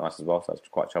obviously quite nice as well, so I was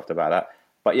quite chuffed about that.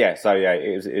 But yeah, so yeah,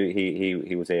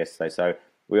 he was here yesterday. So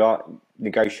we are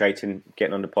negotiating,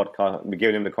 getting on the podcast. We're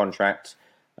giving him the contract.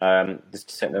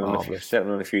 Just setting them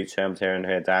on a few terms here and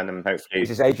here, Dan, and hopefully is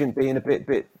his agent being a bit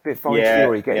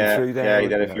fiery, getting through there. Yeah,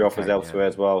 he had a few offers elsewhere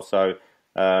as well. So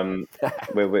so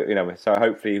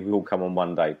hopefully we will come on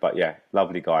one day. But yeah,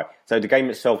 lovely guy. So the game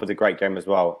itself was a great game as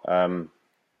well.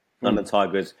 London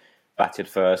Tigers batted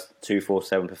first,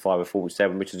 247 for 5 of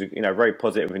 47, which is very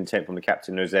positive intent from the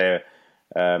captain who's there,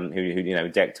 who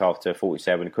decked after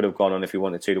 47. Could have gone on if he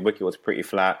wanted to. The wicket was pretty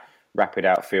flat, rapid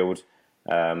outfield.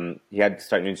 He had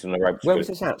Stoke Newington on the ropes. Where was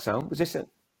this at, Sal? Was this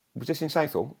in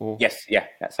Southall? Or? Yes, yeah,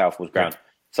 at Southall's ground.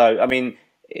 So, I mean,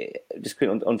 just quick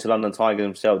onto London Tigers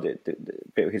themselves, the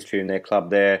bit of history in their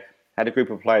club there. Had a group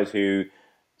of players who,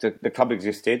 the club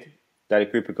existed. They had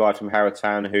a group of guys from Harrow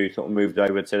Town who sort of moved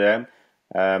over to them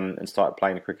and started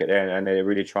playing the cricket there. And they're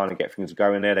really trying to get things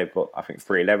going there. They've got, I think,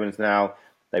 3 11s now.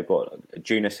 They've got a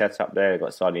junior set up there. They've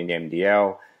got started in the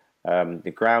MDL.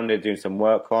 The ground they're doing some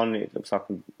work on. It looks like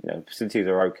facilities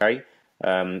are okay.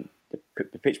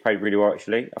 The pitch played really well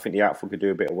actually. I think the outfield could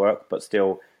do a bit of work, but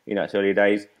still, it's early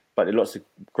days. But there's lots of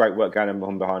great work going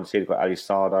on behind the scenes. We've got Ali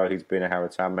Sardo, who's been a Harrow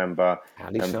Town member.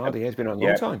 Ali Sardo, he's been on a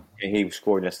long time. He was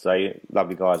scoring yesterday.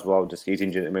 Lovely guy as well. Just he's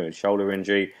injured at the moment, shoulder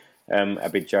injury.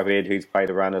 Abid Javid, who's played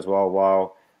around as well a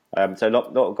while. So a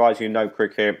lot of guys who know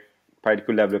cricket, played a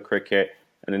good level of cricket,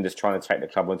 and then just trying to take the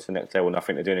club onto the next level. And I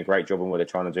think they're doing a great job in what they're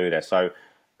trying to do there. So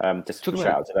just a shout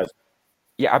out to those.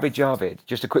 Yeah, Abid Javid,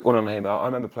 just a quick one on him. I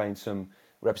remember playing some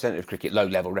representative cricket,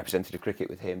 low-level representative cricket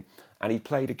with him, and he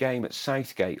played a game at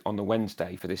Southgate on the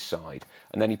Wednesday for this side,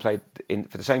 and then he played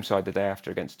for the same side the day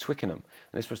after against Twickenham,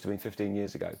 and this must have been 15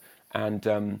 years ago.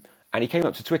 And he came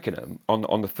up to Twickenham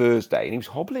on the Thursday, and he was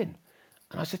hobbling.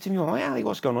 And I said to him, "All right, Ali,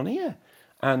 what's going on here?"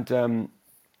 And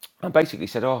I basically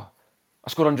said, "Oh, I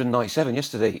scored 197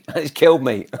 yesterday, and it's killed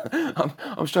me.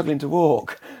 I'm struggling to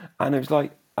walk." And it was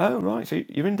like, Oh, right. So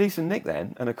you're in decent nick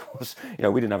then. And of course,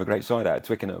 we didn't have a great side out at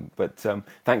Twickenham, but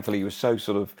thankfully he was so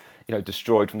sort of,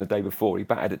 destroyed from the day before. He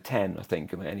batted at 10, I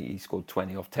think, and he scored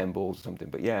 20 off 10 balls or something.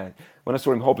 But yeah, when I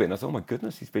saw him hobbling, I thought, oh my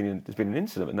goodness, there's been an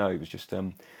incident. But no, he was just,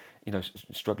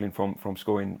 struggling from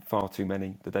scoring far too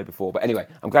many the day before. But anyway,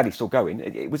 I'm glad he's still going.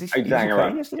 Was he He's was hanging okay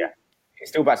around. yesterday? Yeah, he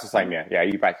still bats the same. Yeah.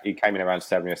 He came in around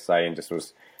 7 yesterday and just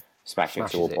was smashing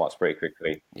to all Smashes it. parts pretty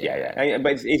quickly. Yeah.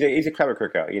 But he's a clever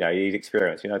cricketer. He's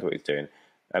experienced. He knows what he's doing.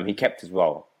 He kept as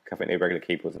well. I think the regular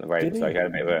keeper wasn't available, so he had a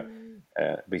bit of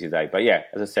a busy day. But yeah,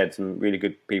 as I said, some really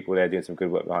good people there doing some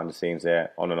good work behind the scenes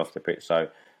there, on and off the pitch. So,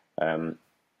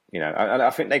 I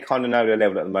think they kind of know their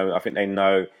level at the moment. I think they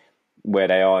know where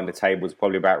they are in the table is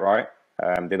probably about right.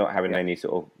 They're not having any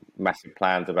sort of massive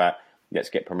plans about let's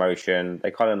get promotion.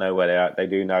 They kind of know where they are. They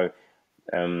do know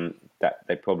that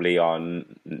they probably are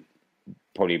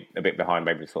probably a bit behind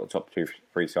maybe the sort of top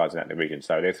 2-3 sides in that division.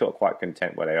 So they're sort of quite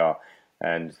content where they are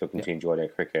and looking to enjoy their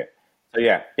cricket. So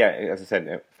yeah. As I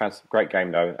said, great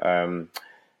game though.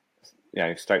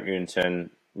 Stoke Newington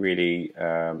really,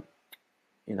 a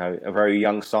very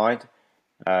young side.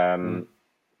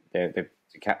 The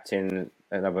captain,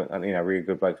 another really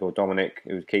good bloke called Dominic,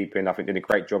 who was keeping. I think did a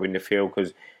great job in the field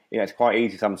because it's quite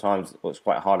easy sometimes. Well, it's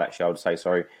quite hard actually, I would say.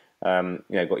 Sorry.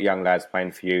 Got young lads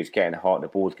playing for you. It's getting hot. The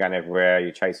ball's going everywhere.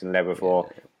 You're chasing leather for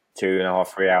 2.5,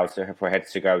 3 hours for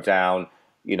heads to go down.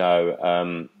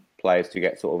 Players to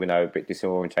get sort of a bit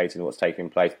disorientated in what's taking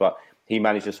place. But he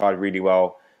managed the side really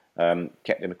well.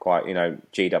 Kept them quite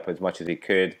G'd up as much as he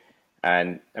could.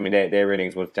 And I mean their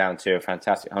innings was down to a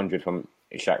fantastic 100 from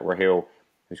Ishaq Rahil,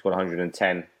 who scored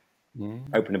 110.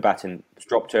 Opened the batting was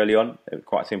dropped early on. It was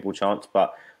quite a simple chance,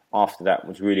 but after that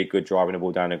was really good driving the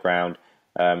ball down the ground.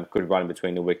 Good run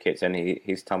between the wickets, and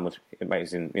his ton was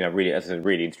amazing. Really, as I said,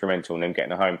 really instrumental in them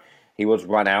getting home. He was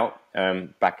run out,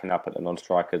 backing up at the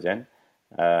non-strikers then.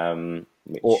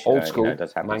 Which, Or old school,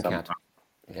 does happen Mankad. sometimes.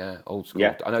 Yeah, old school.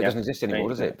 Yeah, I know it doesn't exist anymore,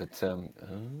 does it? But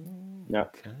no.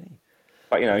 Okay.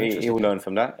 But he'll learn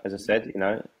from that. As I said,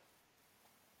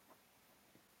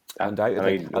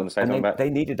 Undoubtedly. you want to say something about? They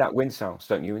needed that win, Sal,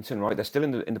 Stoke Newington, right? They're still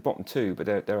in the bottom two, but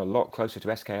they're a lot closer to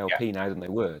SKLP now than they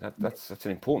were. That's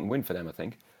an important win for them, I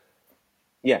think.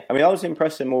 Yeah, I mean, I was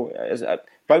impressed more.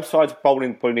 Both sides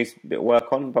bowling probably needs a bit of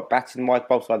work on, but batting wise,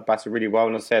 both sides batted really well.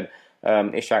 And I said,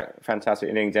 Ishaq, fantastic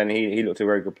innings, and he looked a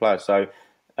very good player. So,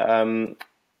 and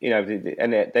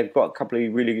they've got a couple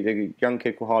of really young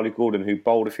kid called Harley Gordon who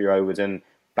bowled a few overs and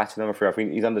batted number 3. I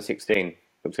think he's under 16.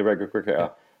 Looks a very good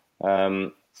cricketer. Yeah.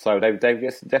 So they've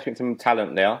definitely some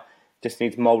talent there. Just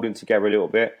needs moulding together a little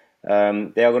bit. They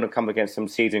are going to come against some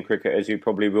seasoned cricketers who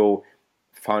probably will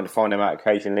find them out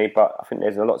occasionally, but I think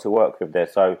there's a lot to work with there.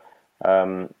 So,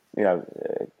 very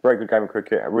good game of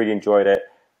cricket. I really enjoyed it.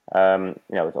 It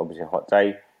was obviously a hot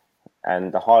day,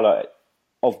 and the highlight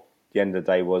of the end of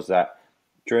the day was that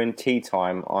during tea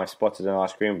time, I spotted an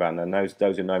ice cream van, and those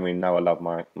who know me know I love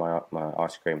my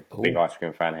ice cream. Ooh. Big ice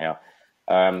cream fan here.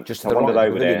 Just so I wandered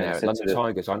over there, London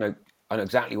Tigers. I know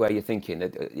exactly where you're thinking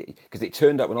because it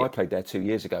turned up when I played there 2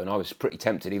 years ago, and I was pretty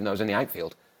tempted, even though I was in the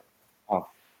outfield. Oh.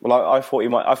 Well, I thought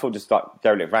I thought just like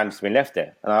derelict van just been left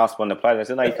there, and I asked one of the players. I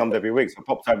said, "No, he comes every week." So I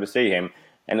popped over to see him,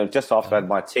 and it was just after I had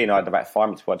my tea, and I had about 5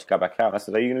 minutes before I had to go back out. And I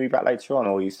said, "Are you going to be back later on,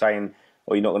 or are you staying,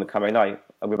 or are you not going to come in?" No,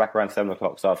 I'll be back around 7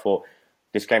 o'clock. So I thought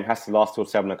this game has to last till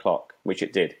 7 o'clock, which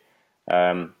it did.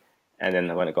 And then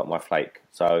I went and got my flake.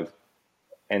 So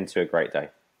end to a great day.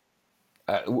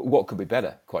 What could be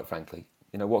better, quite frankly?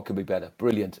 What could be better?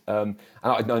 Brilliant. And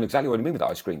I know exactly what I mean with the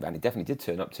ice cream van. It definitely did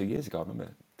turn up 2 years ago. I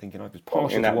remember thinking I was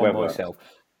partial to one myself.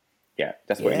 Yeah,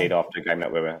 that's what you need after a game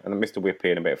that weather. And Mr. Whippy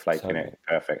and a bit of flake in it.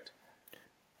 Perfect.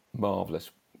 Marvellous.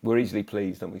 We're easily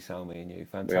pleased, don't we, Sal, me and you?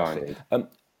 Fantastic.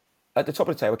 At the top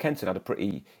of the table, Kenton had a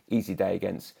pretty easy day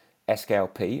against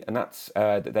SKLP, and that's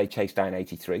that they chased down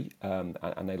 83, and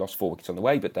they lost 4 wickets on the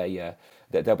way, but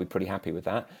they'll be pretty happy with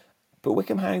that. But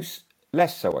Wycombe House,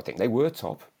 less so, I think. They were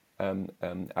top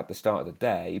at the start of the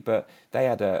day, but they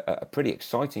had a pretty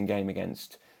exciting game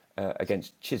against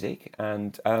Chiswick,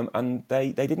 and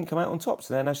they didn't come out on top,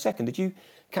 so they're now second. Did you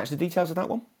catch the details of that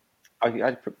one? I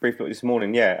had a brief look this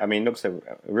morning. Yeah, I mean, it looks a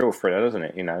real thriller, doesn't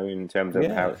it? In terms of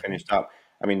how it finished up.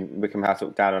 I mean, Wycombe House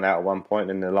looked down and out at one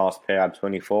point, and the last pair had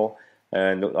 24,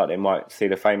 and looked like they might see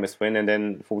the famous win. And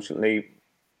then, fortunately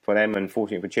for them, and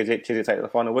fortunately for Chiswick take the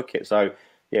final wicket. So,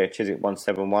 yeah, Chiswick won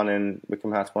 7-1, and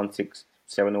Wycombe House won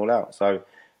 6-7 all out. So,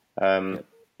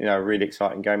 really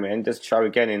exciting game, and just show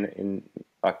again in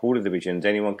like all the divisions,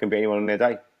 anyone can beat anyone on their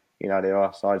day. There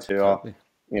are sides who are,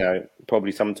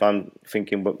 probably sometimes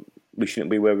thinking, but we shouldn't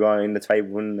be where we are in the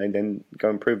table, and they then go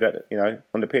and prove that,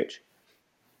 on the pitch.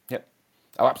 Yep.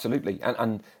 Oh, absolutely.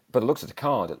 And by the looks of the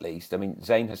card, at least, I mean,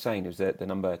 Zain Hussein, who's the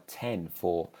number 10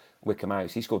 for Wycombe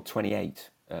House, he scored 28,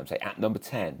 say, at number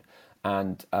 10.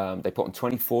 And they put on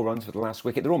 24 runs for the last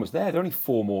wicket. They're almost there. They're only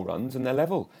four more runs and they're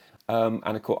level. And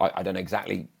of course, I don't know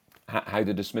exactly how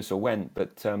the dismissal went,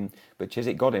 but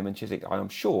Chiswick got him, and Chiswick, I'm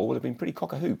sure, would have been pretty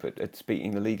cock a hoop at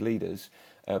beating the league leaders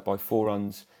by 4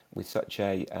 runs with such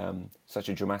a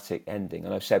dramatic ending. I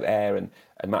know Seb Ayre and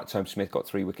Matt Tome Smith got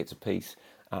 3 wickets apiece,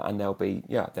 and they'll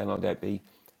no doubt be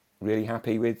really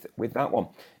happy with that one.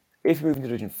 If we move into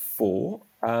Division 4,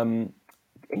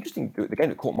 interesting, the game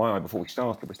that caught my eye before we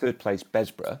started was third place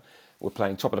Besborough. We're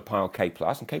playing top of the pile K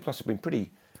Plus, and K Plus have been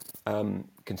pretty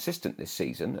consistent this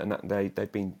season, and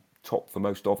they've been top for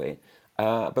most of it.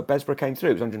 But Besborough came through.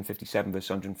 It was 157 versus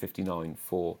 159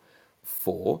 for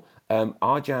 4.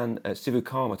 Arjan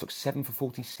Sivukarma took 7 for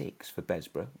 46 for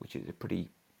Besborough, which is a pretty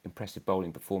impressive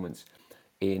bowling performance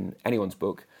in anyone's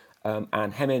book.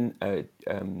 And Hemen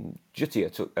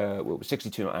Jutia took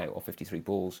 62 not out off 53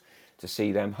 balls to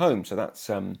see them home. So that's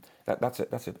a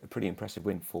pretty impressive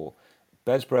win for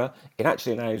Besborough. It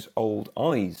actually allows Old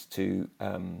Eyes to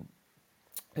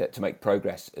make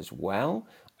progress as well.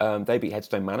 They beat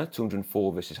Headstone Manor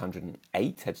 204 versus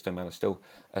 108. Headstone Manor still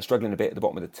struggling a bit at the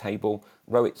bottom of the table.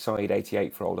 Rowett side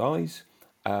 88 for Old Eyes.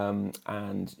 And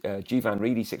Jivan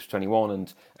Reedy 6 for 21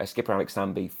 and skipper Alex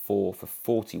Sandby 4 for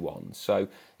 41. So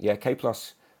yeah, K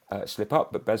Plus slip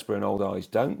up, but Besborough and Old Eyes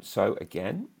don't. So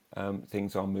again,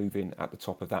 things are moving at the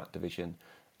top of that division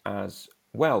as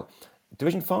well.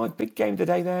 Division 5, big game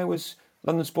today there was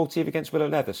London Sportive against Willow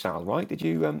Leather, Sal, right? Did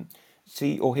you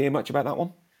see or hear much about that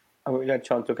one? I haven't had a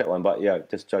chance to look at one, but yeah,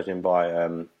 just judging by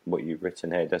what you've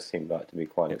written here, it does seem like to be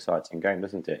quite an exciting game,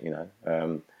 doesn't it?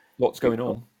 Lots going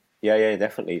on. Yeah,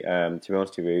 definitely. To be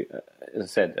honest with you, as I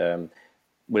said,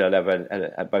 Willow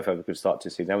Leather had both had a good start to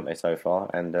the season, haven't they, so far?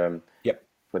 And Yep.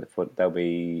 they'll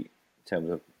be, in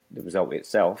terms of the result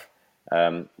itself,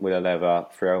 Willow Leather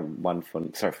 301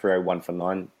 for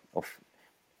 9 off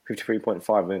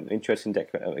 53.5. An interesting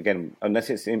deck again. Unless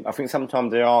I think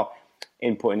sometimes there are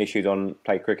inputting issues on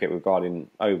Play Cricket regarding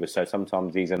overs, so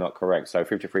sometimes these are not correct. So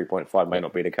 53.5 may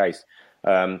not be the case.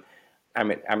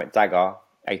 Amit Dagger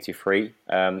 83,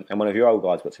 and one of your old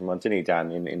guys got some runs, didn't he,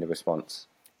 Dan, in the response?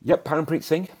 Yep, Parampreet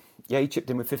Singh. Yeah, he chipped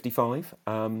in with 55.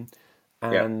 I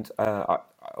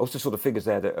also saw the figures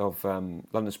there of London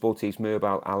Sportives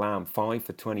Mirbal Alam 5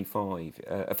 for 25,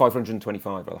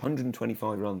 525,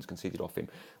 125 runs conceded off him,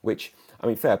 which, I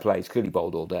mean, fair play, he's clearly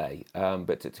bowled all day,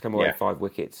 but to come away with 5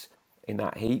 wickets in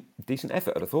that heat, decent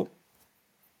effort, I'd have thought.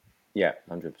 Yeah,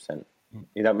 100%.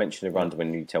 You don't mention the runs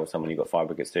when you tell someone you got 5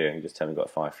 wickets, do you? You just tell them you got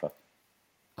 5 for.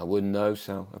 I wouldn't know,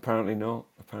 Sal. Apparently not.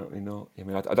 I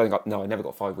mean, I don't think I never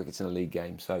got 5 wickets in a league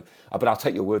game. So, but I'll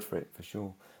take your word for it for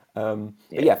sure. But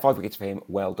yeah, 5 wickets for him.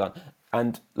 Well done.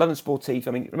 And London Sportif.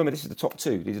 I mean, remember this is the top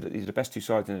 2. These are the best 2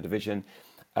 sides in the division.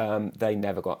 They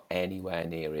never got anywhere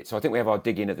near it. So I think we have our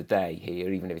dig in of the day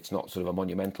here, even if it's not sort of a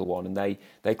monumental one. And they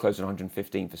closed on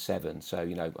 115 for 7. So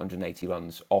 180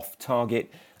 runs off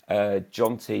target.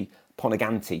 Jonty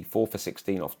Ponaganti 4 for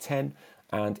 16 off 10.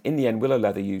 And in the end, Willow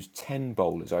Leather used 10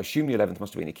 bowlers. I assume the 11th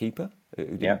must have been a keeper who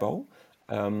didn't bowl.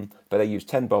 But they used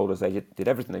 10 bowlers. They did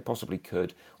everything they possibly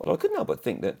could. Although I couldn't help but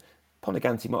think that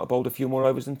Ponaganti might have bowled a few more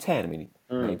overs than 10. I mean,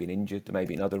 he may have been injured, there may have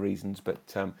been other reasons.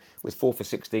 But with 4 for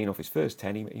 16 off his first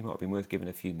 10, he might have been worth giving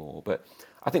a few more. But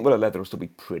I think Willow Leather will still be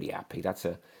pretty happy. That's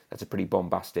a pretty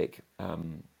bombastic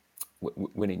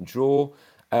winning draw.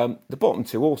 The bottom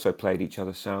 2 also played each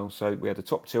other, Sal. So we had the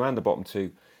top 2 and the bottom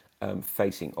 2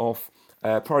 facing off.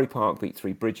 Priory Park beat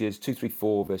 3 Bridges,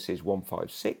 234 versus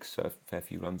 156, so a fair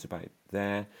few runs about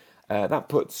there. That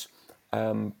puts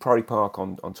Priory Park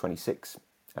on 26,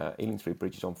 Ealing 3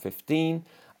 Bridges on 15.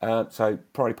 So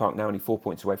Priory Park now only 4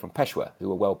 points away from Peshawar, who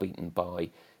were well beaten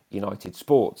by United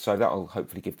Sports. So that'll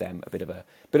hopefully give them a bit of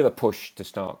a push to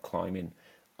start climbing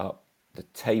up the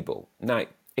table. Now,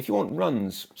 if you want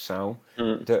runs, Sal,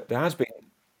 there has been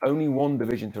only one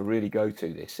division to really go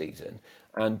to this season,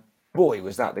 and boy,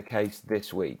 was that the case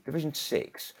this week. Division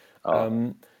 6. What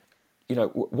on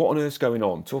earth's going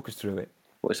on? Talk us through it.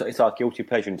 Well, it's our guilty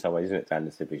pleasure in some ways, isn't it, Dan,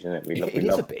 this division, isn't it? It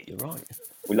is a bit, you're right.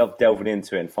 We love delving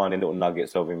into it and finding little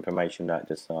nuggets of information that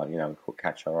just,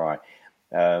 catch our eye.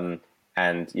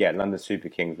 And yeah, London Super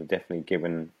Kings were definitely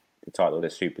given the title of the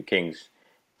Super Kings.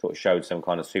 Thought showed some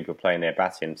kind of super play in their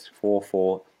batting.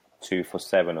 4-4, 2 for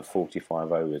 7 of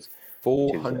 45 overs.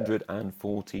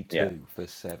 442 for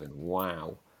 7.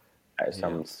 Wow.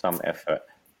 Some effort.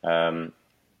 One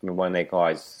of their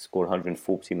guys scored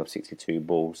 114 of 62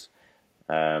 balls.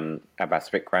 Abbas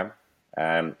Vikram.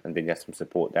 And then you had some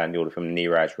support down the order from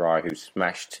Neeraj Rai, who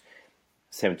smashed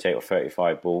 78 or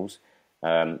 35 balls.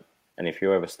 And if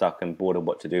you're ever stuck and bored of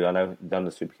what to do, I know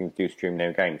the Super Kings do stream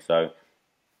their games. So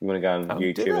you want to go on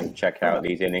YouTube and check out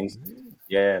these innings.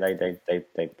 Yeah, they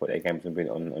put their games on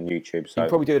YouTube. So you can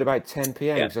probably do it about 10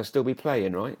 p.m. yeah. because they'll still be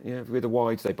playing, right? Yeah, with the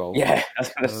wides they bowl. Yeah, I was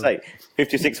going to say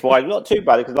 56 wide, not too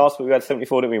bad because last week we had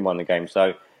 74 that we won the game.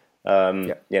 So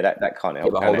that can't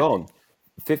help. Yeah, but hold on,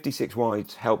 56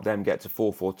 wides helped them get to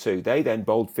 442. They then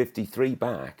bowled 53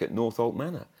 back at Northolt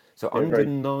Manor, so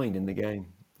 109 in the game.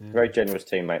 Yeah. Very generous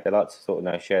team, mate. They like to sort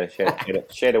of share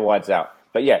the wides out.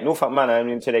 But yeah, Northolt Manor, I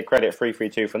mean, to their credit,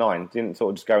 3-3-2 for 9. Didn't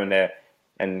sort of just go in there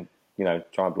and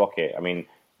try and block it. I mean,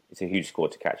 it's a huge score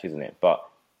to catch, isn't it? But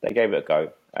they gave it a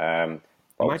go.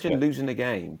 Imagine losing a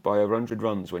game by 100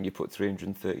 runs when you put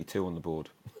 332 on the board.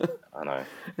 I know.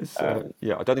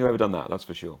 Yeah, I don't think I've ever done that, that's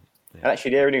for sure. Yeah. And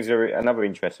actually, the earnings are another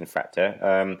interesting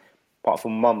factor. Apart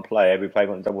from one player, every player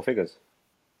got double figures.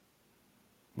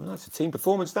 Well, that's a team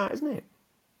performance, that, isn't it?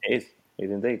 It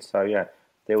is indeed. So, yeah,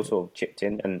 they all sort of chipped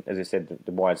in. And as I said,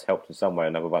 the wides helped in some way or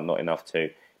another, but not enough to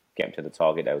get them to the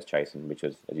target they was chasing, which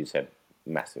was, as you said,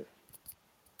 massive.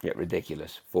 Yeah,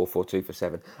 ridiculous. 4-4-2 for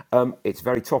 7. It's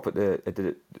very top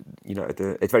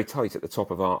it's very tight at the top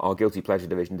of our guilty pleasure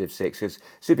division, Div 6, because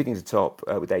Super Kings are top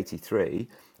with 83,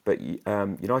 but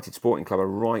United Sporting Club are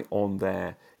right on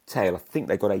their tail. I think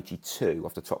they got 82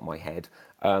 off the top of my head,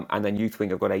 and then Youth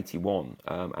Wing have got 81,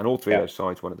 and all three of those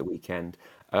sides won at the weekend.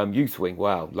 Youth Wing,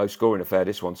 wow, low scoring affair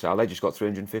this one, Sal. They just got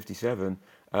 357,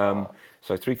 so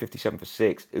 357 for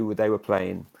 6. They were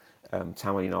playing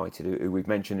Tamworth United, who we've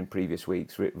mentioned in previous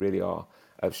weeks, really are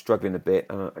struggling a bit.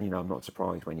 I'm not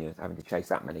surprised when you're having to chase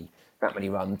that many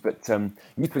runs. But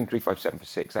Youth Wing 357 for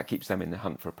 6, that keeps them in the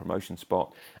hunt for a promotion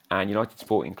spot. And United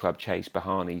Sporting Club chase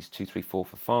Bahani's 234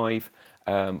 for 5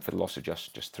 for the loss of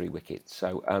just 3 wickets.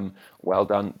 So well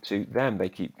done to them. They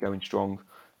keep going strong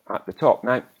at the top.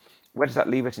 Now, where does that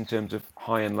leave us in terms of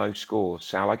high and low scores,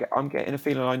 Sal? I'm getting a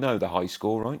feeling I know the high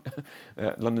score, right?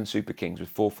 London Super Kings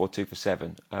with 4-4-2 for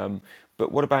 7.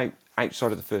 But what about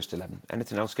outside of the first 11?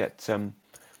 Anything else get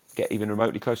even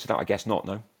remotely close to that? I guess not,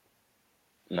 no?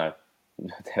 No.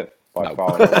 By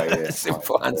far and away.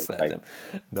 Simple answer.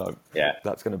 No. Yeah.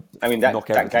 That's going to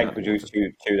that game produced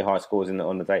two of the high scores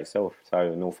on the day itself. So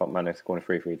Northolt Manor scoring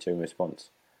 3-3-2 in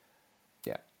response.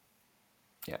 Yeah,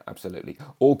 absolutely.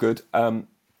 All good.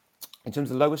 In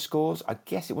terms of the lowest scores, I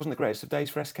guess it wasn't the greatest of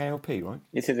days for SKLP, right?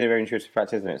 This is a very interesting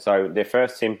fact, isn't it? So their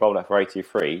first team bowled up for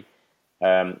 83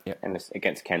 and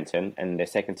against Kenton, and their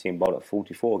second team bowled up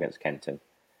 44 against Kenton.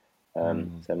 So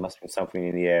there must have been something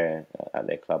in the air at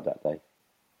their club that day.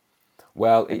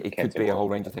 Well, it could be a whole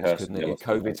range of things, couldn't it?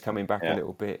 COVID's coming back a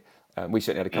little bit. We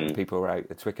certainly had a couple of people who were out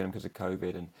at Twickenham because of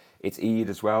COVID, and it's Eid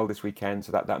as well this weekend,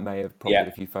 so that may have prompted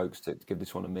a few folks to give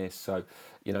this one a miss. So,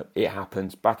 it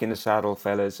happens. Back in the saddle,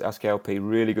 fellas. SKLP,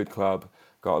 really good club.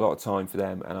 Got a lot of time for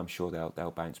them, and I'm sure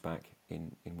they'll bounce back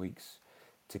in weeks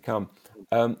to come.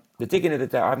 The digging of the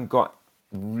day, I haven't got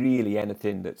really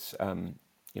anything that's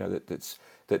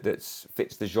that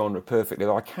fits the genre perfectly.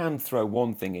 Though I can throw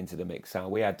one thing into the mix, Sal.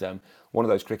 We had one of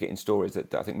those cricketing stories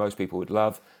that I think most people would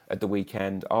love at the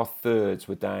weekend. Our thirds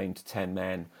were down to 10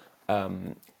 men at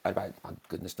about,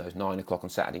 goodness knows, 9 o'clock on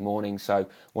Saturday morning. So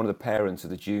one of the parents of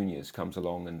the juniors comes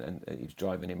along and he was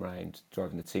driving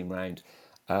the team round.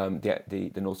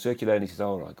 The North Circular, and he says,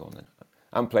 "All right, go on then.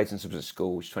 I haven't played since I was at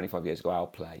school, which 25 years ago. I'll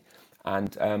play."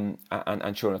 And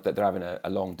sure enough, that they're having a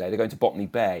long day. They're going to Botany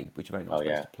Bay, which are very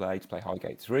nice place to play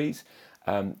Highgate threes.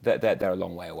 They're a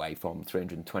long way away from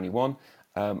 321.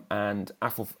 And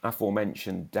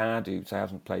aforementioned Dad, who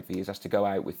hasn't played for years, has to go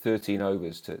out with 13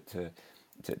 overs to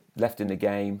left in the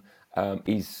game.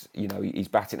 He's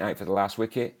batting out for the last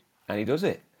wicket, and he does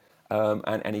it.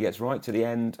 And he gets right to the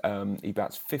end. He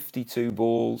bats 52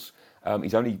 balls.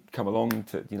 He's only come along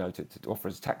to offer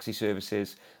us taxi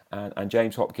services. And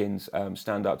James Hopkins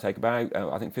stand up, take about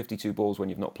I think 52 balls when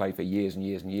you've not played for years and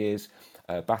years and years.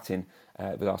 Batting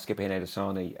with our skipper Hinay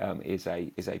Dasani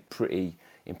is a pretty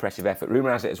impressive effort.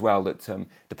 Rumour has it as well that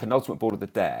the penultimate ball of the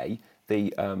day,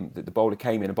 the bowler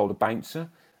came in and bowled a bouncer,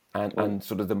 and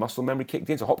sort of the muscle memory kicked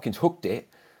in. So Hopkins hooked it.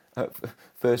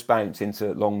 First bounce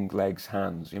into long legs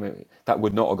hands. That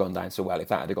would not have gone down so well if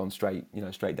that had gone straight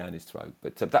down his throat.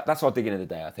 But that's our digging of the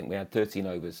day. I think we had 13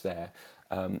 overs there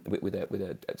with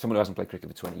someone who hasn't played cricket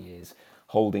for 20 years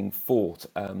holding fort,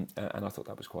 and I thought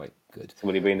that was quite good. So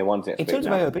will he be in the ones in terms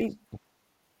of AOB?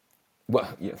 Well,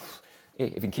 yeah,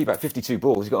 if he can keep out 52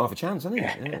 balls, he's got half a chance, hasn't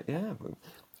he? Yeah.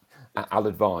 I'll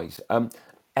advise.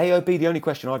 AOB, the only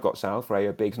question I've got, Sal, for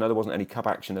AOB, because I know there wasn't any cup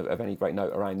action of any great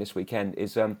note around this weekend,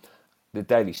 is the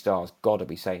Daily Star's got to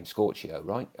be saying Scorchio,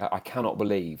 right? I cannot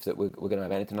believe that we're going to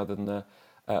have anything other than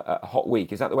a hot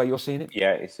week. Is that the way you're seeing it?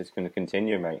 Yeah, it's just going to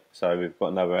continue, mate. So we've got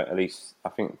another, at least, I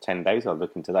think, 10 days I was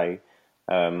looking today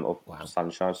of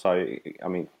sunshine. So, I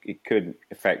mean, it could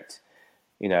affect,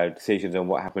 decisions on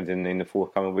what happens in the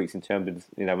forthcoming weeks in terms of,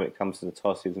 when it comes to the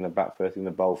tosses and the bat first and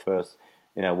the bowl first,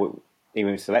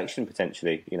 even selection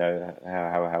potentially,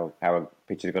 how a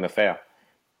pitcher is going to fare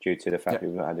due to the fact that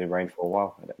we've not had any rain for a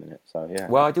while at that minute. So, yeah.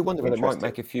 Well, I do wonder whether it might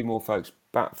make a few more folks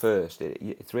bat first.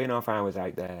 3.5 hours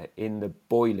out there in the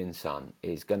boiling sun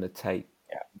is going to take,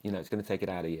 it's going to take it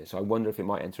out of you. So I wonder if it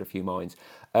might enter a few minds.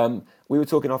 We were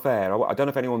talking off air. I don't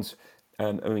know if anyone's,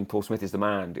 Paul Smith is the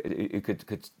man who could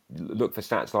look for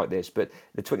stats like this, but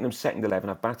the Twickenham second 11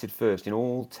 have batted first in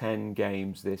all 10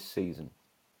 games this season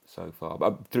so far.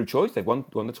 Through choice, they've won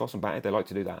the toss and batted. They like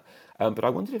to do that. But I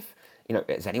wondered if,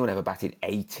 has anyone ever batted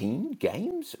 18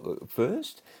 games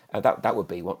first? That would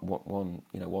be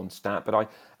one stat. But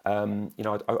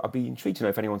I'd be intrigued to know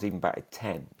if anyone's even batted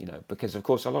 10. Because of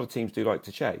course a lot of teams do like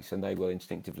to chase, and they will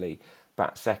instinctively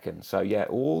bat second. So yeah,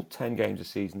 all 10 games this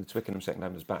season, the Twickenham second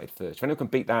 11 has batted first. If anyone can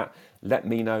beat that, let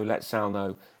me know. Let Sal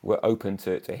know. We're open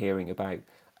to hearing about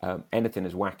anything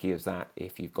as wacky as that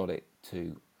if you've got it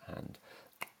to hand.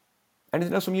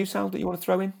 Anything else from you, Sal, that you want to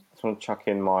throw in? I just want to chuck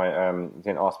in my. You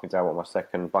didn't ask me down what my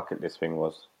second bucket list thing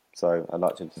was, so I'd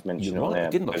like to just mention it on there.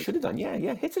 Didn't I? Should have done.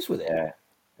 Yeah. Hit us with it. Yeah,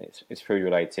 it's food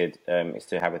related. It's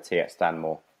to have a tea at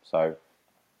Stanmore. So,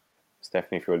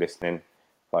 Stephanie, if you're listening,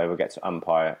 if I ever get to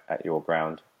umpire at your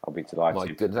ground, I'll be delighted. My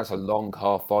goodness, that's a long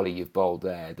half volley you've bowled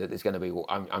there. That is going to be.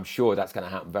 I'm sure that's going to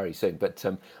happen very soon. But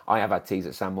I have had teas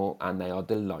at Stanmore, and they are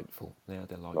delightful. They are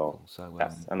delightful. So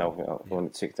I know I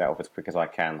want to tick that off as quick as I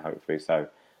can, hopefully, so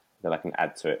that I can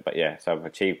add to it. But yeah, so I've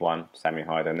achieved one, Sammy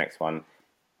Hyder. Next one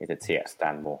is a tea at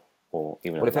Stanmore, or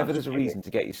even. Well, if ever there's a reason to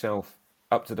get yourself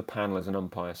up to the panel as an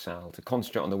umpire, Sal, to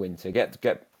concentrate on the winter,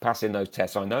 get passing those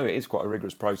tests. I know it is quite a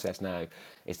rigorous process now.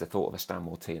 It's the thought of a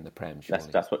Stanmore tea in the Prem.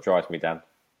 That's what drives me, Dan.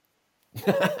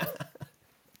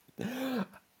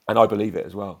 And I believe it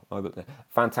as well.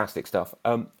 Fantastic stuff.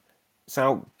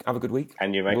 Sal, have a good week.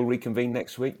 And you, mate. We'll reconvene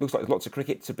next week. Looks like there's lots of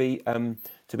cricket to be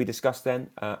discussed then,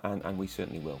 and we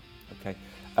certainly will. Okay.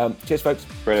 Cheers, folks.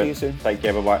 Brilliant. See you soon. Take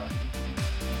care. Bye-bye.